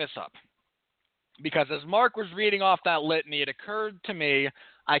got to bring this up. Because as Mark was reading off that litany, it occurred to me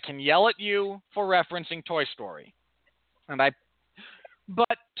I can yell at you for referencing Toy Story.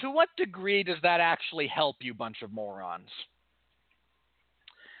 But to what degree does that actually help you, bunch of morons?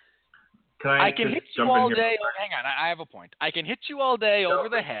 I can hit you all day. Hang on, I have a point. I can hit you all day over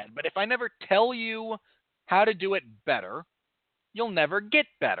the head, but if I never tell you how to do it better, you'll never get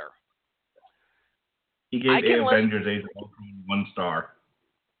better. He gave Avengers Age of Ultron 1 star.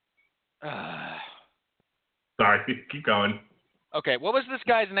 Sorry, keep going. Okay, what was this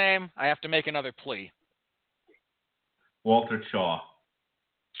guy's name? I have to make another plea. Walter Shaw.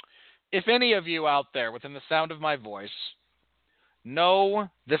 If any of you out there within the sound of my voice know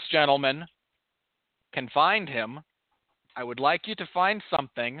this gentleman, can find him, I would like you to find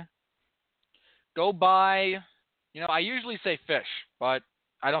something. Go buy, I usually say fish, but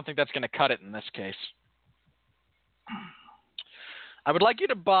I don't think that's going to cut it in this case. I would like you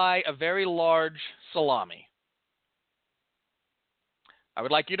to buy a very large salami. I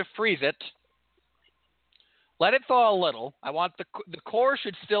would like you to freeze it. Let it thaw a little. I want the core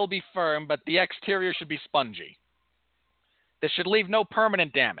should still be firm, but the exterior should be spongy. This should leave no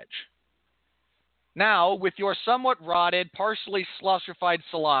permanent damage. Now, with your somewhat rotted, partially slushrified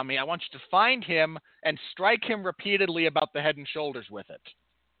salami, I want you to find him and strike him repeatedly about the head and shoulders with it.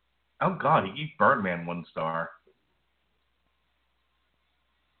 Oh, God, he gave Birdman 1 star.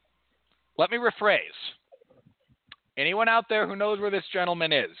 Let me rephrase. Anyone out there who knows where this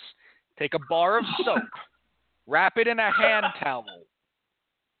gentleman is, take a bar of soap, wrap it in a hand towel,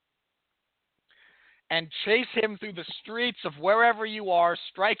 and chase him through the streets of wherever you are,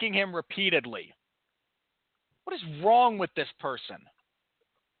 striking him repeatedly. What is wrong with this person?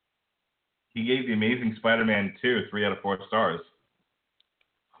 He gave The Amazing Spider-Man 2 3 out of 4 stars.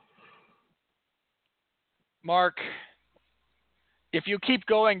 Mark, if you keep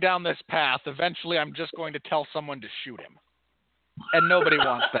going down this path, eventually I'm just going to tell someone to shoot him. And nobody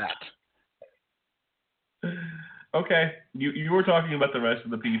wants that. Okay. You were talking about the rest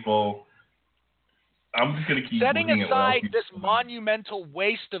of the people. I'm just going to keep setting looking aside at this monumental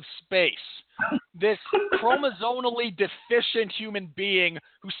waste of space, this chromosomally deficient human being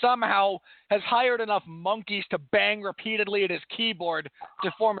who somehow has hired enough monkeys to bang repeatedly at his keyboard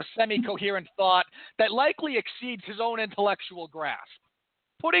to form a semi-coherent thought that likely exceeds his own intellectual grasp.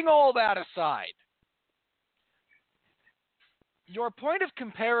 Putting all that aside, your point of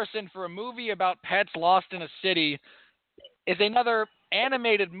comparison for a movie about pets lost in a city is another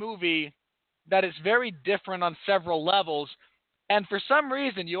animated movie that is very different on several levels, and for some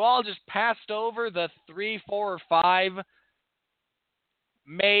reason you all just passed over the 3, 4, or 5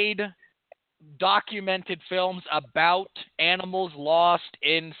 made documented films about animals lost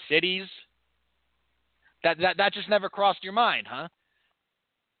in cities. That just never crossed your mind, huh?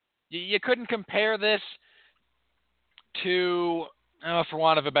 You couldn't compare this to, for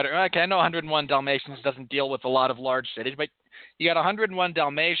want of a better, okay, I know 101 Dalmatians doesn't deal with a lot of large cities, but you got 101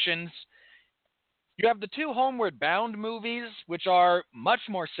 Dalmatians. You have the 2 Homeward Bound movies, which are much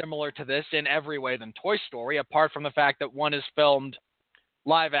more similar to this in every way than Toy Story, apart from the fact that one is filmed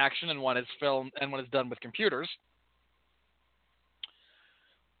live action and one is done with computers.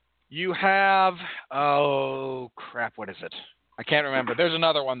 You have, oh crap, what is it? I can't remember. There's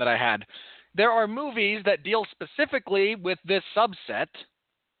another one that I had. There are movies that deal specifically with this subset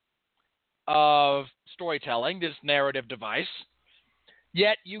of storytelling, this narrative device.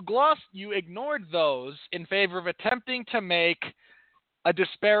 Yet you ignored those in favor of attempting to make a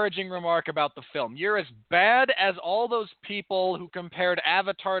disparaging remark about the film. You're as bad as all those people who compared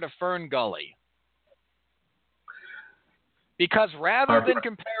Avatar to Fern Gully. Because rather than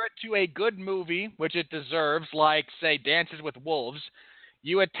compare it to a good movie, which it deserves, like, say, Dances with Wolves,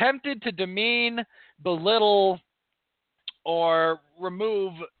 you attempted to demean, belittle, or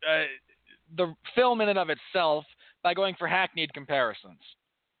remove the film in and of itself by going for hackneyed comparisons.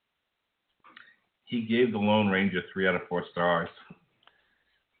 He gave The Lone Ranger 3 out of 4 stars.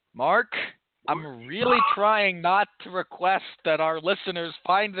 Mark, I'm really trying not to request that our listeners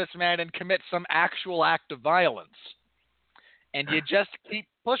find this man and commit some actual act of violence. And you just keep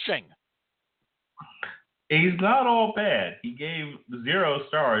pushing. He's not all bad. He gave 0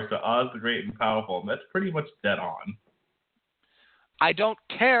 stars to Oz the Great and Powerful, and that's pretty much dead on. I don't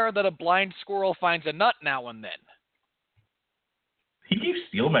care that a blind squirrel finds a nut now and then. He gave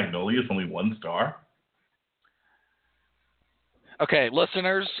Steel Magnolias only 1 star. Okay,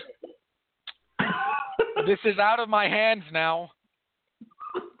 listeners, this is out of my hands now.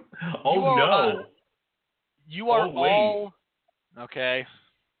 Oh, no. You are Oh, wait. all... Okay.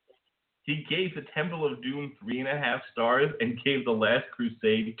 He gave the Temple of Doom 3.5 stars and gave The Last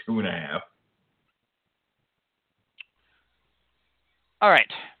Crusade 2.5. All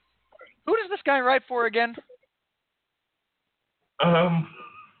right. Who does this guy write for again?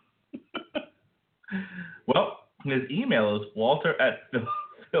 Well, his email is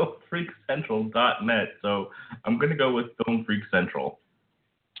walter@filmfreakcentral.net, so I'm going to go with Film Freak Central.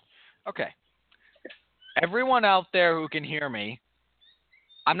 Okay. Everyone out there who can hear me,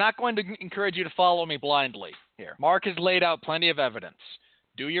 I'm not going to encourage you to follow me blindly here. Mark has laid out plenty of evidence.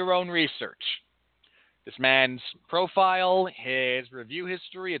 Do your own research. This man's profile, his review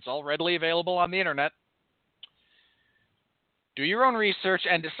history, it's all readily available on the internet. Do your own research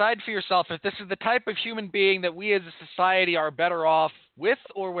and decide for yourself if this is the type of human being that we as a society are better off with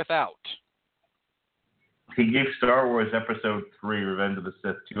or without. He gave Star Wars Episode 3, Revenge of the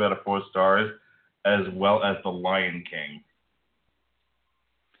Sith, 2 out of 4 stars, as well as The Lion King.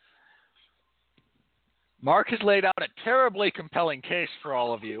 Mark has laid out a terribly compelling case for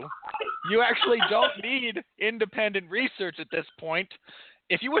all of you. You actually don't need independent research at this point.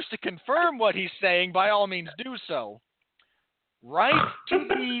 If you wish to confirm what he's saying, by all means do so. Write to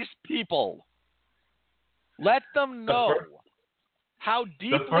these people. Let them know how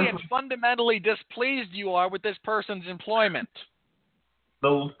deeply and fundamentally displeased you are with this person's employment.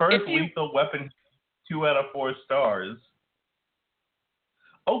 The first Lethal Weapon, 2 out of 4 stars.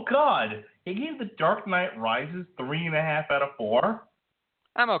 Oh, God. He gave The Dark Knight Rises 3.5 out of 4?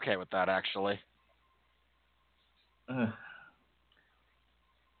 I'm okay with that, actually.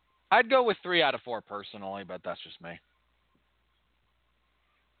 I'd go with 3 out of 4 personally, but that's just me.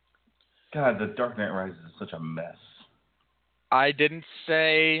 God, The Dark Knight Rises is such a mess. I didn't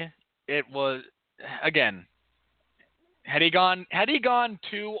say it was... Again, had he gone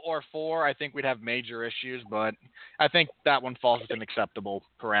 2 or 4, I think we'd have major issues, but I think that one falls within acceptable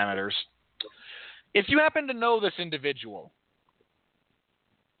parameters. If you happen to know this individual,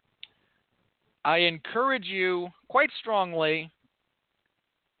 I encourage you quite strongly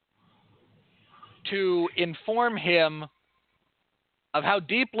to inform him of how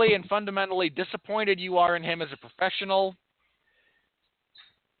deeply and fundamentally disappointed you are in him as a professional,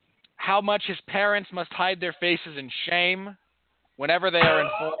 how much his parents must hide their faces in shame whenever they are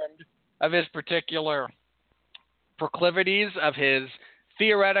informed of his particular proclivities, of his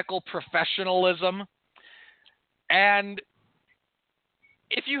theoretical professionalism. And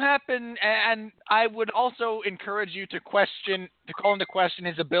if you happen, and I would also encourage you to call into question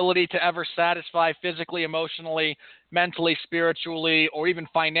his ability to ever satisfy physically, emotionally, mentally, spiritually, or even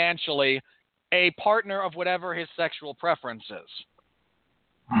financially a partner of whatever his sexual preference is.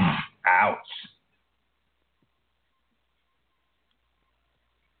 Ouch.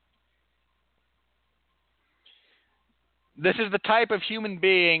 This is the type of human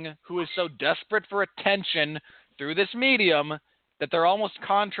being who is so desperate for attention through this medium that they're almost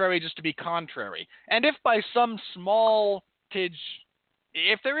contrary just to be contrary. And if by some small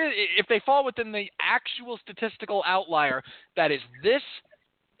if they fall within the actual statistical outlier that is this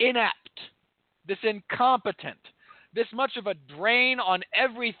inept, this incompetent, this much of a drain on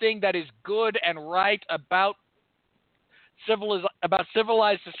everything that is good and right about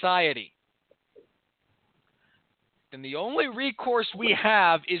civilized society, then the only recourse we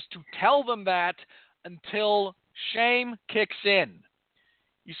have is to tell them that until shame kicks in.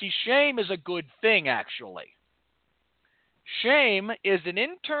 You see, shame is a good thing, actually. Shame is an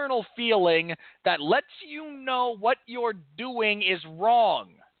internal feeling that lets you know what you're doing is wrong.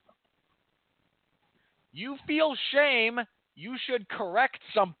 You feel shame, you should correct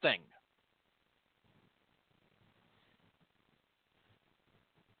something.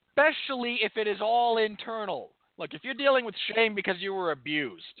 Especially if it is all internal. Look, if you're dealing with shame because you were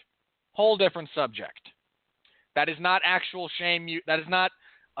abused, whole different subject. That is not actual shame. That is not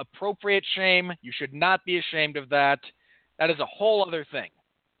appropriate shame. You should not be ashamed of that. That is a whole other thing.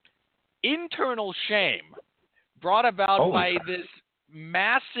 Internal shame brought about by this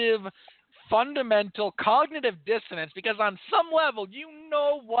massive fundamental cognitive dissonance, because on some level you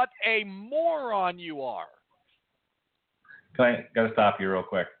know what a moron you are. Gotta stop you real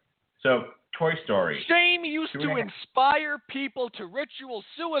quick. So, Toy Story. Shame used to inspire people to ritual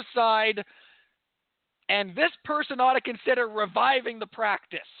suicide, and this person ought to consider reviving the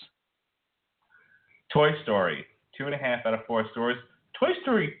practice. Toy Story, 2.5 out of 4 stars. Toy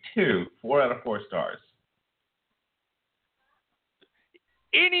Story 2, 4 out of 4 stars.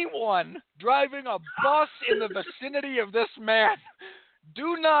 anyone driving a bus in the vicinity of this man,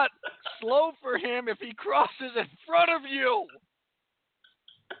 do not slow for him if he crosses in front of you.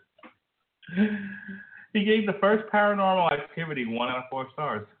 He gave the first Paranormal Activity 1 out of 4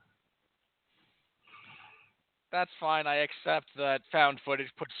 stars. That's fine. I accept that found footage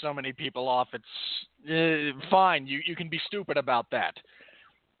puts so many people off. It's fine. You can be stupid about that.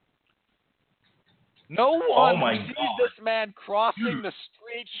 No one who sees this man crossing the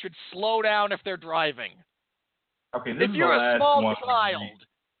street should slow down if they're driving. Okay, this if is you're the a small last one. child,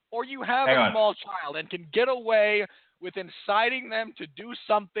 or you have Hang a on. small child and can get away with inciting them to do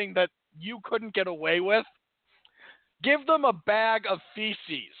something that you couldn't get away with, give them a bag of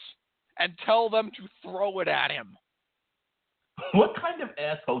feces and tell them to throw it at him. What kind of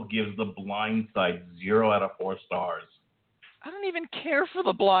asshole gives The Blind Side 0 out of 4 stars? I don't even care for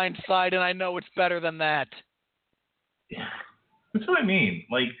The Blind Side, and I know it's better than that. Yeah, that's what I mean.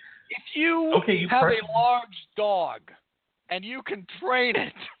 Like, if you have a large dog and you can train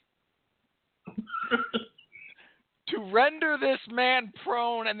it to render this man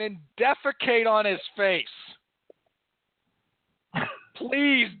prone and then defecate on his face,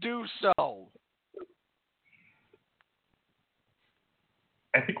 please do so.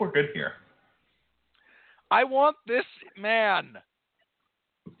 I think we're good here. I want this man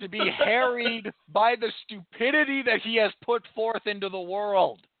to be harried by the stupidity that he has put forth into the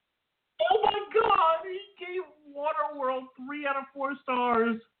world. Oh my God! He gave Waterworld 3 out of 4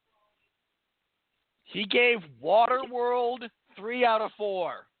 stars. He gave Waterworld 3 out of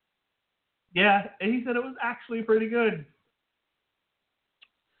 4. Yeah, and he said it was actually pretty good.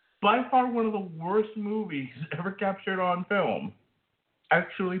 By far one of the worst movies ever captured on film.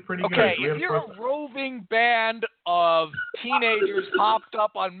 Actually pretty good. Okay, if you're a roving band of teenagers hopped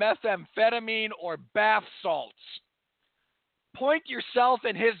up on methamphetamine or bath salts, point yourself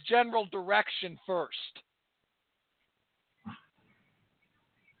in his general direction first.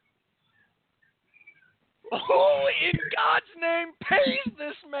 Who in God's name pays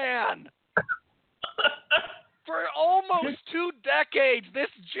this man? For almost 2 decades, this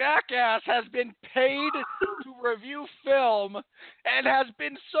jackass has been paid to review film and has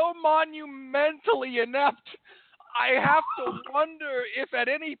been so monumentally inept. I have to wonder if at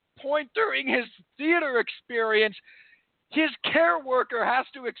any point during his theater experience, his care worker has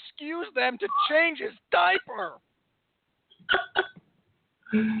to excuse them to change his diaper.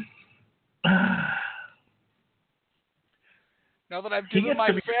 Now that I've given my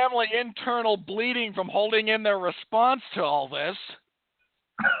family internal bleeding from holding in their response to all this.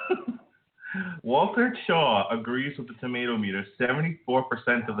 Walter Shaw agrees with the tomato meter 74%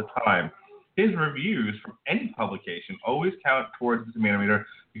 of the time. His reviews from any publication always count towards the tomato meter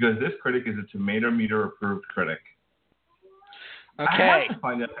because this critic is a tomato meter approved critic. Okay,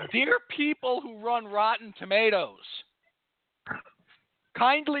 dear people who run Rotten Tomatoes,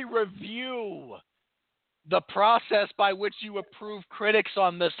 kindly review the process by which you approve critics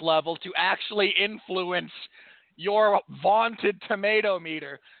on this level to actually influence your vaunted tomato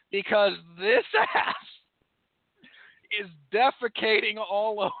meter, because this ass is defecating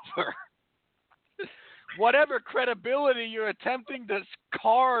all over whatever credibility you're attempting to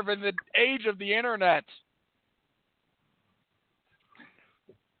carve in the age of the internet.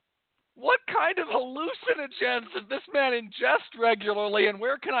 What kind of hallucinogens does this man ingest regularly, and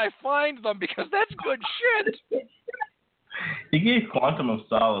where can I find them? Because that's good shit. He gave Quantum of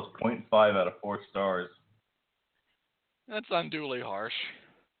Solace 0.5 out of 4 stars. That's unduly harsh.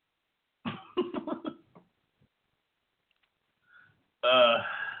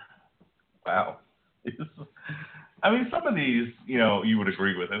 Wow. I mean, some of these, you would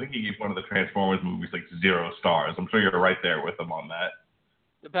agree with. I think he gave one of the Transformers movies like 0 stars. I'm sure you're right there with him on that.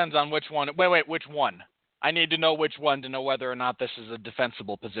 Depends on which one. Wait, which one? I need to know which one to know whether or not this is a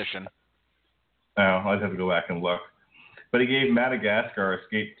defensible position. Oh, I'd have to go back and look. But he gave Madagascar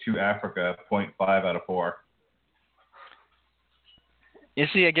Escape to Africa 0.5 out of 4. You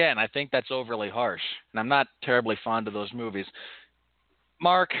see, again, I think that's overly harsh, and I'm not terribly fond of those movies.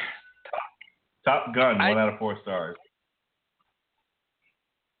 Mark? Top Gun, 1 out of 4 stars.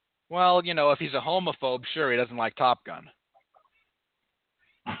 Well, if he's a homophobe, sure, he doesn't like Top Gun.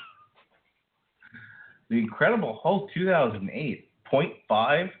 The Incredible Hulk 2008,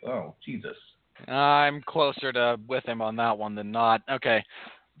 0.5? Oh, Jesus. I'm closer to with him on that one than not. Okay,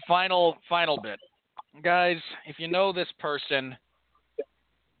 final bit. Guys, if you know this person,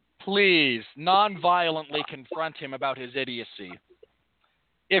 please non-violently confront him about his idiocy.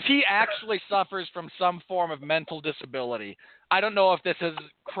 If he actually suffers from some form of mental disability, I don't know if this is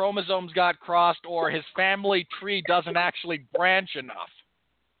chromosomes got crossed or his family tree doesn't actually branch enough.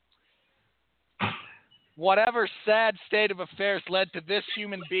 whatever sad state of affairs led to this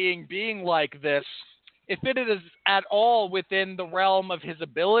human being like this, if it is at all within the realm of his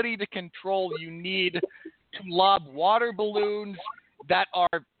ability to control, you need to lob water balloons that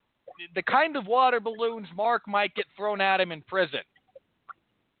are the kind of water balloons Mark might get thrown at him in prison.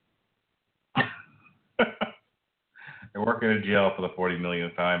 They're working in jail for the 40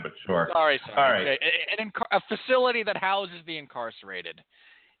 millionth time, but sure. Sorry. All right. Okay. A facility that houses the incarcerated.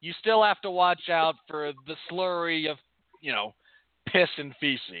 You still have to watch out for the slurry of, piss and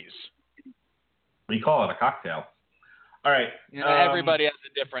feces. We call it a cocktail. All right. Everybody has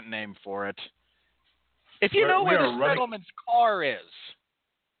a different name for it. If you know where this gentleman's car is.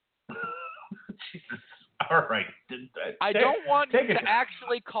 Jesus. All right. I don't want him to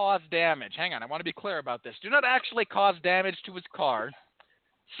actually cause damage. Hang on. I want to be clear about this. Do not actually cause damage to his car.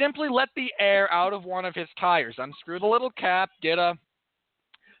 Simply let the air out of one of his tires. Unscrew the little cap, get a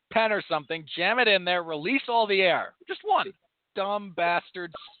pen or something, jam it in there, release all the air. Just one. Dumb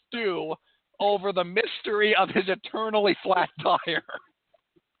bastard stew over the mystery of his eternally flat tire.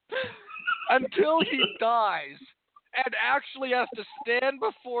 Until he dies and actually has to stand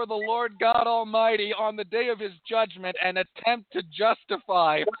before the Lord God Almighty on the day of his judgment and attempt to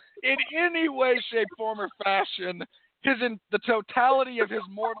justify in any way, shape, form, or fashion the totality of his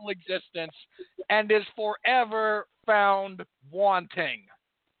mortal existence, and is forever found wanting.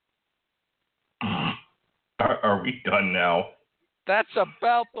 Are we done now? That's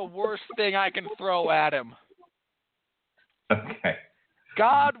about the worst thing I can throw at him. Okay.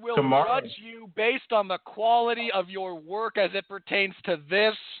 God will judge you based on the quality of your work as it pertains to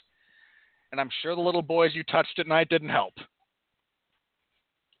this, and I'm sure the little boys you touched at night didn't help.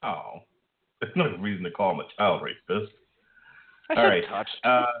 Oh. There's no reason to call him a child rapist. I All right. Touched.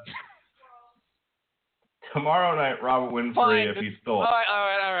 Tomorrow night, Robert Winfree, Fine. if he's still... All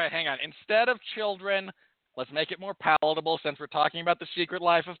right, hang on. Instead of children, let's make it more palatable since we're talking about the secret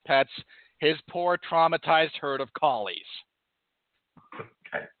life of pets, his poor traumatized herd of collies.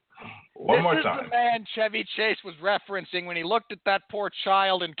 Okay. One more time. This is the man Chevy Chase was referencing when he looked at that poor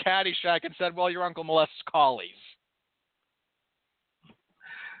child in Caddyshack and said, well, your uncle molests collies.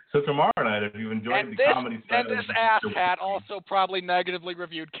 So tomorrow night, if you've enjoyed the comedy... And this asshat also probably negatively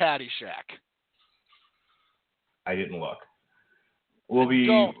reviewed Caddyshack. I didn't look. We'll be...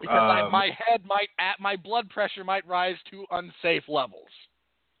 Don't, because my blood pressure might rise to unsafe levels.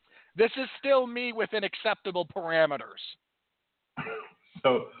 This is still me within acceptable parameters.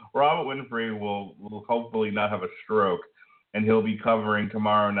 So Robert Winfree will hopefully not have a stroke, and he'll be covering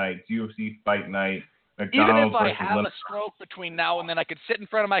tomorrow night's UFC Fight Night. Even if I have a stroke between now and then, I could sit in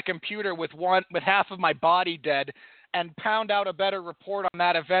front of my computer with half of my body dead and pound out a better report on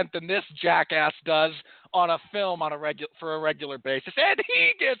that event than this jackass does on a film for a regular basis, and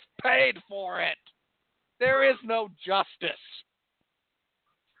he gets paid for it. There is no justice.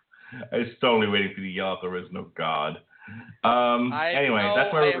 I was totally waiting for you to yell out, there is no God. Anyway,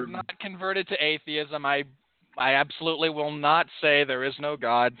 that's where I have not converted to atheism. I absolutely will not say there is no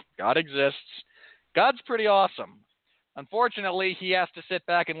God. God exists. God's pretty awesome. Unfortunately, he has to sit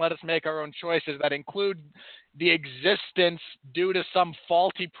back and let us make our own choices that include the existence due to some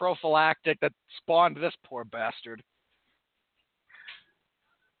faulty prophylactic that spawned this poor bastard.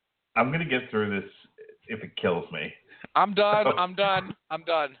 I'm going to get through this if it kills me. I'm done. I'm done.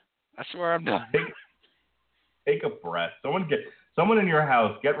 I swear I'm done. Take a breath. Someone in your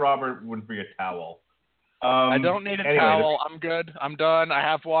house, get Robert Winfree a towel. I don't need a towel. I'm good. I'm done. I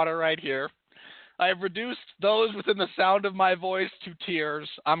have water right here. I have reduced those within the sound of my voice to tears.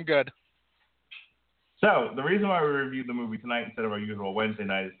 I'm good. So, the reason why we reviewed the movie tonight instead of our usual Wednesday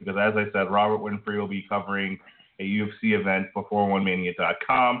night is because, as I said, Robert Winfree will be covering a UFC event for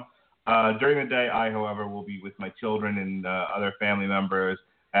 411mania.com. During the day, I, however, will be with my children and other family members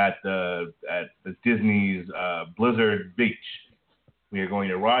at the Disney's Blizzard Beach. We are going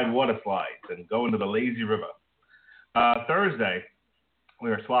to ride water slides and go into the lazy river. Thursday,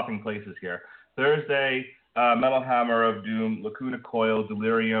 we are swapping places here. Thursday, Metal Hammer of Doom, Lacuna Coil,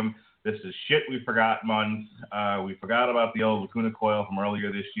 Delirium. This is shit we forgot month. We forgot about the old Lacuna Coil from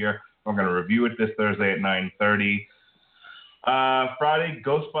earlier this year. We're going to review it this Thursday at 9:30. Friday,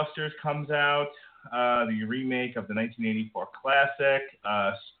 Ghostbusters comes out, the remake of the 1984 classic,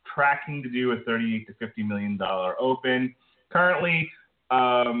 tracking to do a $38 to $50 million open. Currently,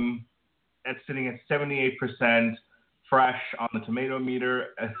 it's sitting at 78% fresh on the tomato meter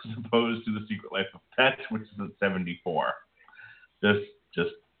as opposed to The Secret Life of Pets, which is at 74. Just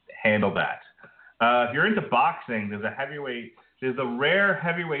handle that. If you're into boxing, there's a rare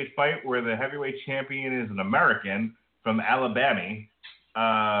heavyweight fight where the heavyweight champion is an American from Alabama,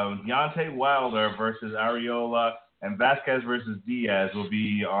 Deontay Wilder versus Ariola, and Vasquez versus Diaz will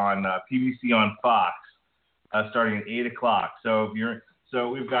be on PBC on Fox, starting at 8 o'clock. So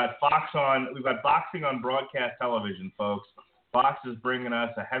we've got boxing on broadcast television, folks. Fox is bringing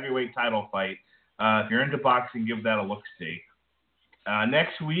us a heavyweight title fight. If you're into boxing, give that a look-see.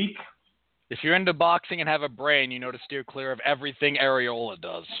 Next week, if you're into boxing and have a brain, you know to steer clear of everything Ariola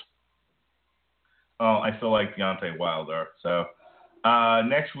does. Oh, I still like Deontay Wilder. So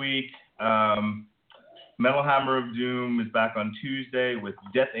next week, Metal Hammer of Doom is back on Tuesday with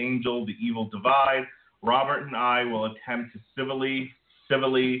Death Angel, The Evil Divide. Robert and I will attempt to civilly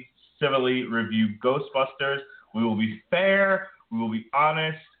review Ghostbusters. We will be fair. We will be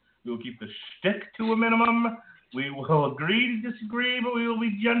honest. We will keep the shtick to a minimum. We will agree to disagree, but we will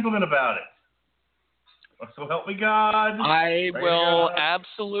be gentlemen about it. So help me God. I will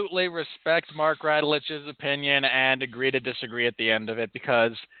absolutely respect Mark Radulich's opinion and agree to disagree at the end of it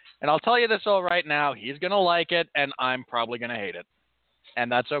because, and I'll tell you this all right now, he's going to like it and I'm probably going to hate it.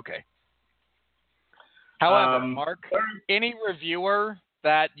 And that's okay. However, Mark, any reviewer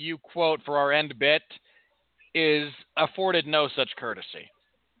that you quote for our end bit is afforded no such courtesy.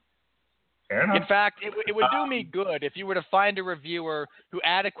 Fair enough. In fact, it would do me good if you were to find a reviewer who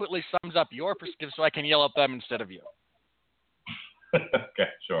adequately sums up your perspective so I can yell at them instead of you. Okay,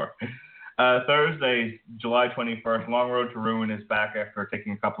 sure. Thursday, July 21st, Long Road to Ruin is back after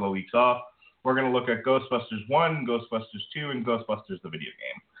taking a couple of weeks off. We're going to look at Ghostbusters 1, Ghostbusters 2, and Ghostbusters the video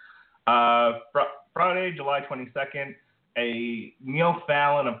game. Friday, July 22nd, a Neil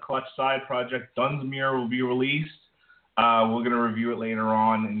Fallon of Clutch side project, Dunsmuir, will be released. We're going to review it later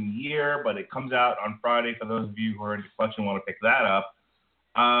on in the year, but it comes out on Friday for those of you who are into Clutch and want to pick that up.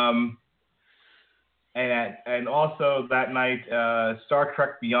 And also that night, Star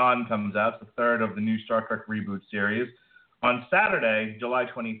Trek Beyond comes out, the third of the new Star Trek reboot series. On Saturday, July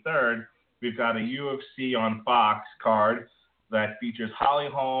 23rd, we've got a UFC on Fox card that features Holly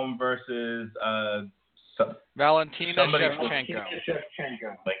Holm versus Valentina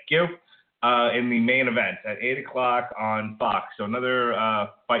Shevchenko. Thank you. In the main event at 8 o'clock on Fox. So another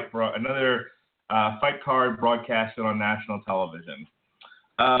fight card broadcasted on national television.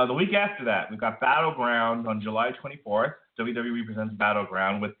 The week after that, we've got Battleground on July 24th. WWE presents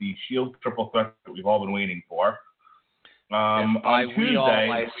Battleground with the Shield triple threat that we've all been waiting for. On Tuesday,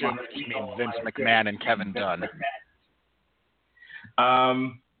 I assume you mean Vince McMahon and Kevin Dunn.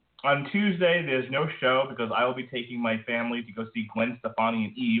 On Tuesday, there's no show because I will be taking my family to go see Gwen Stefani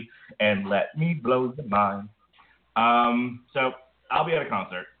and Eve and Let Me Blow Your Mind. So I'll be at a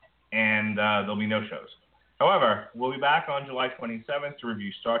concert, and there'll be no shows. However, we'll be back on July 27th to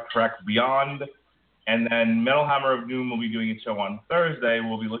review Star Trek Beyond, and then Metal Hammer of Doom will be doing a show on Thursday.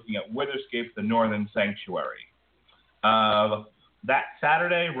 We'll be looking at Witherscape, The Northern Sanctuary. That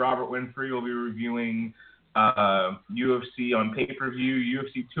Saturday, Robert Winfree will be reviewing UFC on pay-per-view,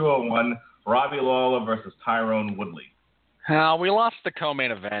 UFC 201, Robbie Lawler versus Tyrone Woodley. We lost the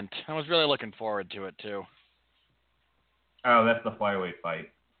co-main event. I was really looking forward to it, too. Oh, that's the flyweight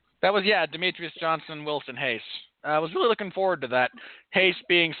fight. That was, Demetrius Johnson, Wilson Hayes. I was really looking forward to that. Hayes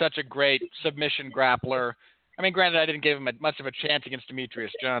being such a great submission grappler. I mean, granted, I didn't give him much of a chance against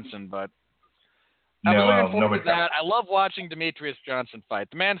Demetrius Johnson, but I was looking forward to that. I love watching Demetrius Johnson fight.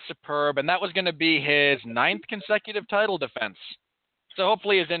 The man's superb, and that was going to be his 9th consecutive title defense. So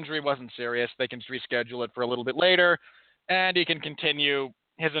hopefully his injury wasn't serious. They can reschedule it for a little bit later, and he can continue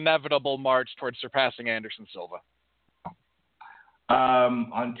his inevitable march towards surpassing Anderson Silva.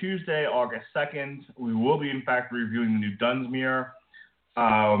 On Tuesday, August 2nd, we will be, in fact, reviewing the new Dunsmuir.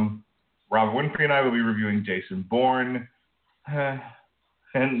 Robert Winfree and I will be reviewing Jason Bourne.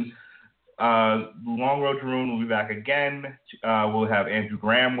 And Long Road to Ruin will be back again. We'll have Andrew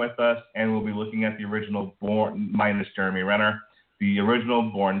Graham with us, and we'll be looking at the original Bourne, minus Jeremy Renner, the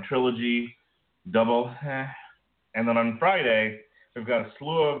original Bourne trilogy, double. And then on Friday, we've got a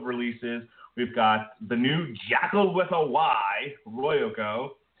slew of releases. We've got the new Jackal with a Y,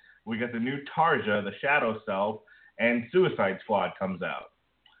 Royoko. We got the new Tarja, the Shadow Self, and Suicide Squad comes out.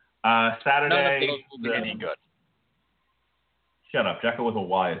 Saturday. None of those will be any good. Shut up. Jackal with a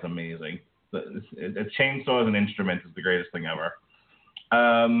Y is amazing. A chainsaw as an instrument is the greatest thing ever.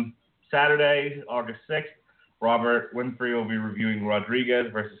 Saturday, August 6th, Robert Winfree will be reviewing Rodriguez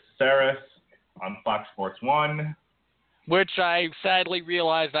versus Cesaris on Fox Sports 1. Which I sadly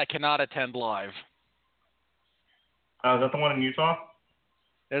realized I cannot attend live. Is that the one in Utah?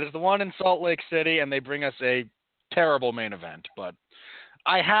 It is the one in Salt Lake City, and they bring us a terrible main event. But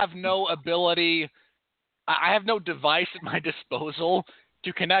I have no ability, I have no device at my disposal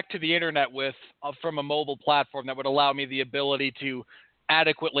to connect to the internet with from a mobile platform that would allow me the ability to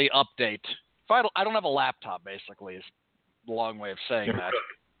adequately update. If I don't have a laptop, basically, is the long way of saying that.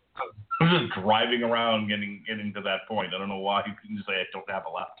 I'm just driving around getting to that point. I don't know why you couldn't say I don't have a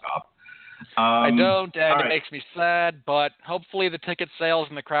laptop. I don't, and all it makes me sad, but hopefully the ticket sales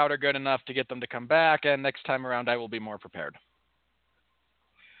and the crowd are good enough to get them to come back, and next time around I will be more prepared.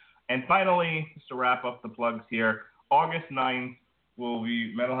 And finally, just to wrap up the plugs here, August 9th,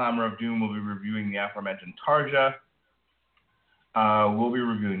 Metal Hammer of Doom will be reviewing the aforementioned Tarja. We'll be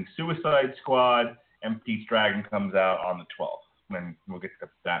reviewing Suicide Squad, and Pete's Dragon comes out on the 12th. And we'll get to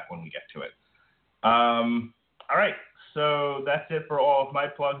that when we get to it. All right, so that's it for all of my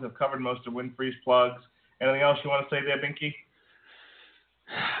plugs. I've covered most of Winfree's plugs. Anything else you want to say there, Binky?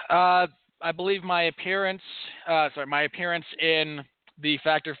 I believe my appearance in the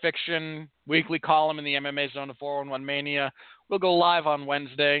Fact or Fiction weekly column in the MMA Zone of 411 Mania will go live on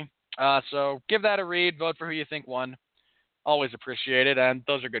Wednesday. So give that a read. Vote for who you think won. Always appreciate it, and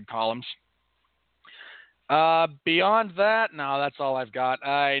those are good columns. Beyond that, no, that's all I've got.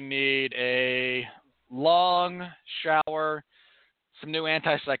 I need a long shower, some new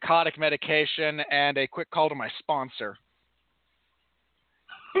antipsychotic medication, and a quick call to my sponsor.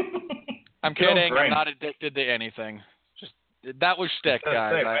 I'm kidding. I'm not addicted to anything. Just that was shtick,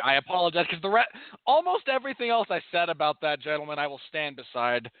 guys. I apologize because almost everything else I said about that gentleman, I will stand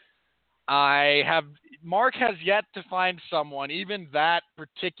beside. Mark has yet to find someone, even that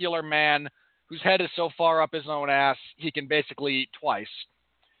particular man, whose head is so far up his own ass he can basically eat twice,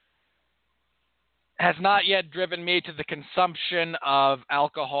 has not yet driven me to the consumption of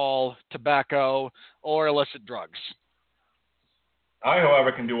alcohol, tobacco, or illicit drugs. I,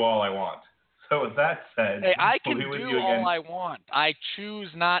 however, can do all I want. So with that said, hey, I can we'll do all I want. I choose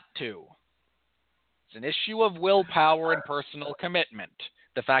not to. It's an issue of willpower and personal commitment.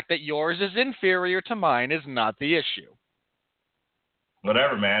 The fact that yours is inferior to mine is not the issue.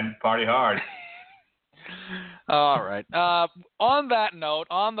 Whatever, man. Party hard. All right. On that note,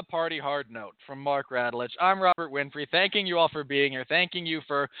 on the party hard note from Mark Radulich, I'm Robert Winfree, thanking you all for being here, thanking you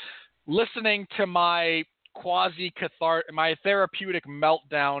for listening to my my therapeutic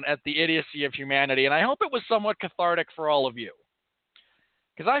meltdown at the idiocy of humanity, and I hope it was somewhat cathartic for all of you,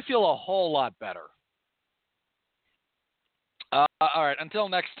 because I feel a whole lot better. All right. Until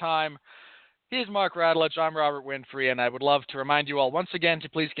next time. He's Mark Radulich, I'm Robert Winfree, and I would love to remind you all once again to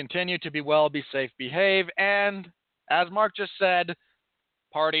please continue to be well, be safe, behave, and, as Mark just said,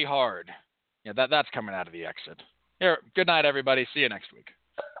 party hard. Yeah, that's coming out of the exit. Here, good night, everybody. See you next week.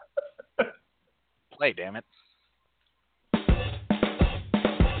 Play, damn it.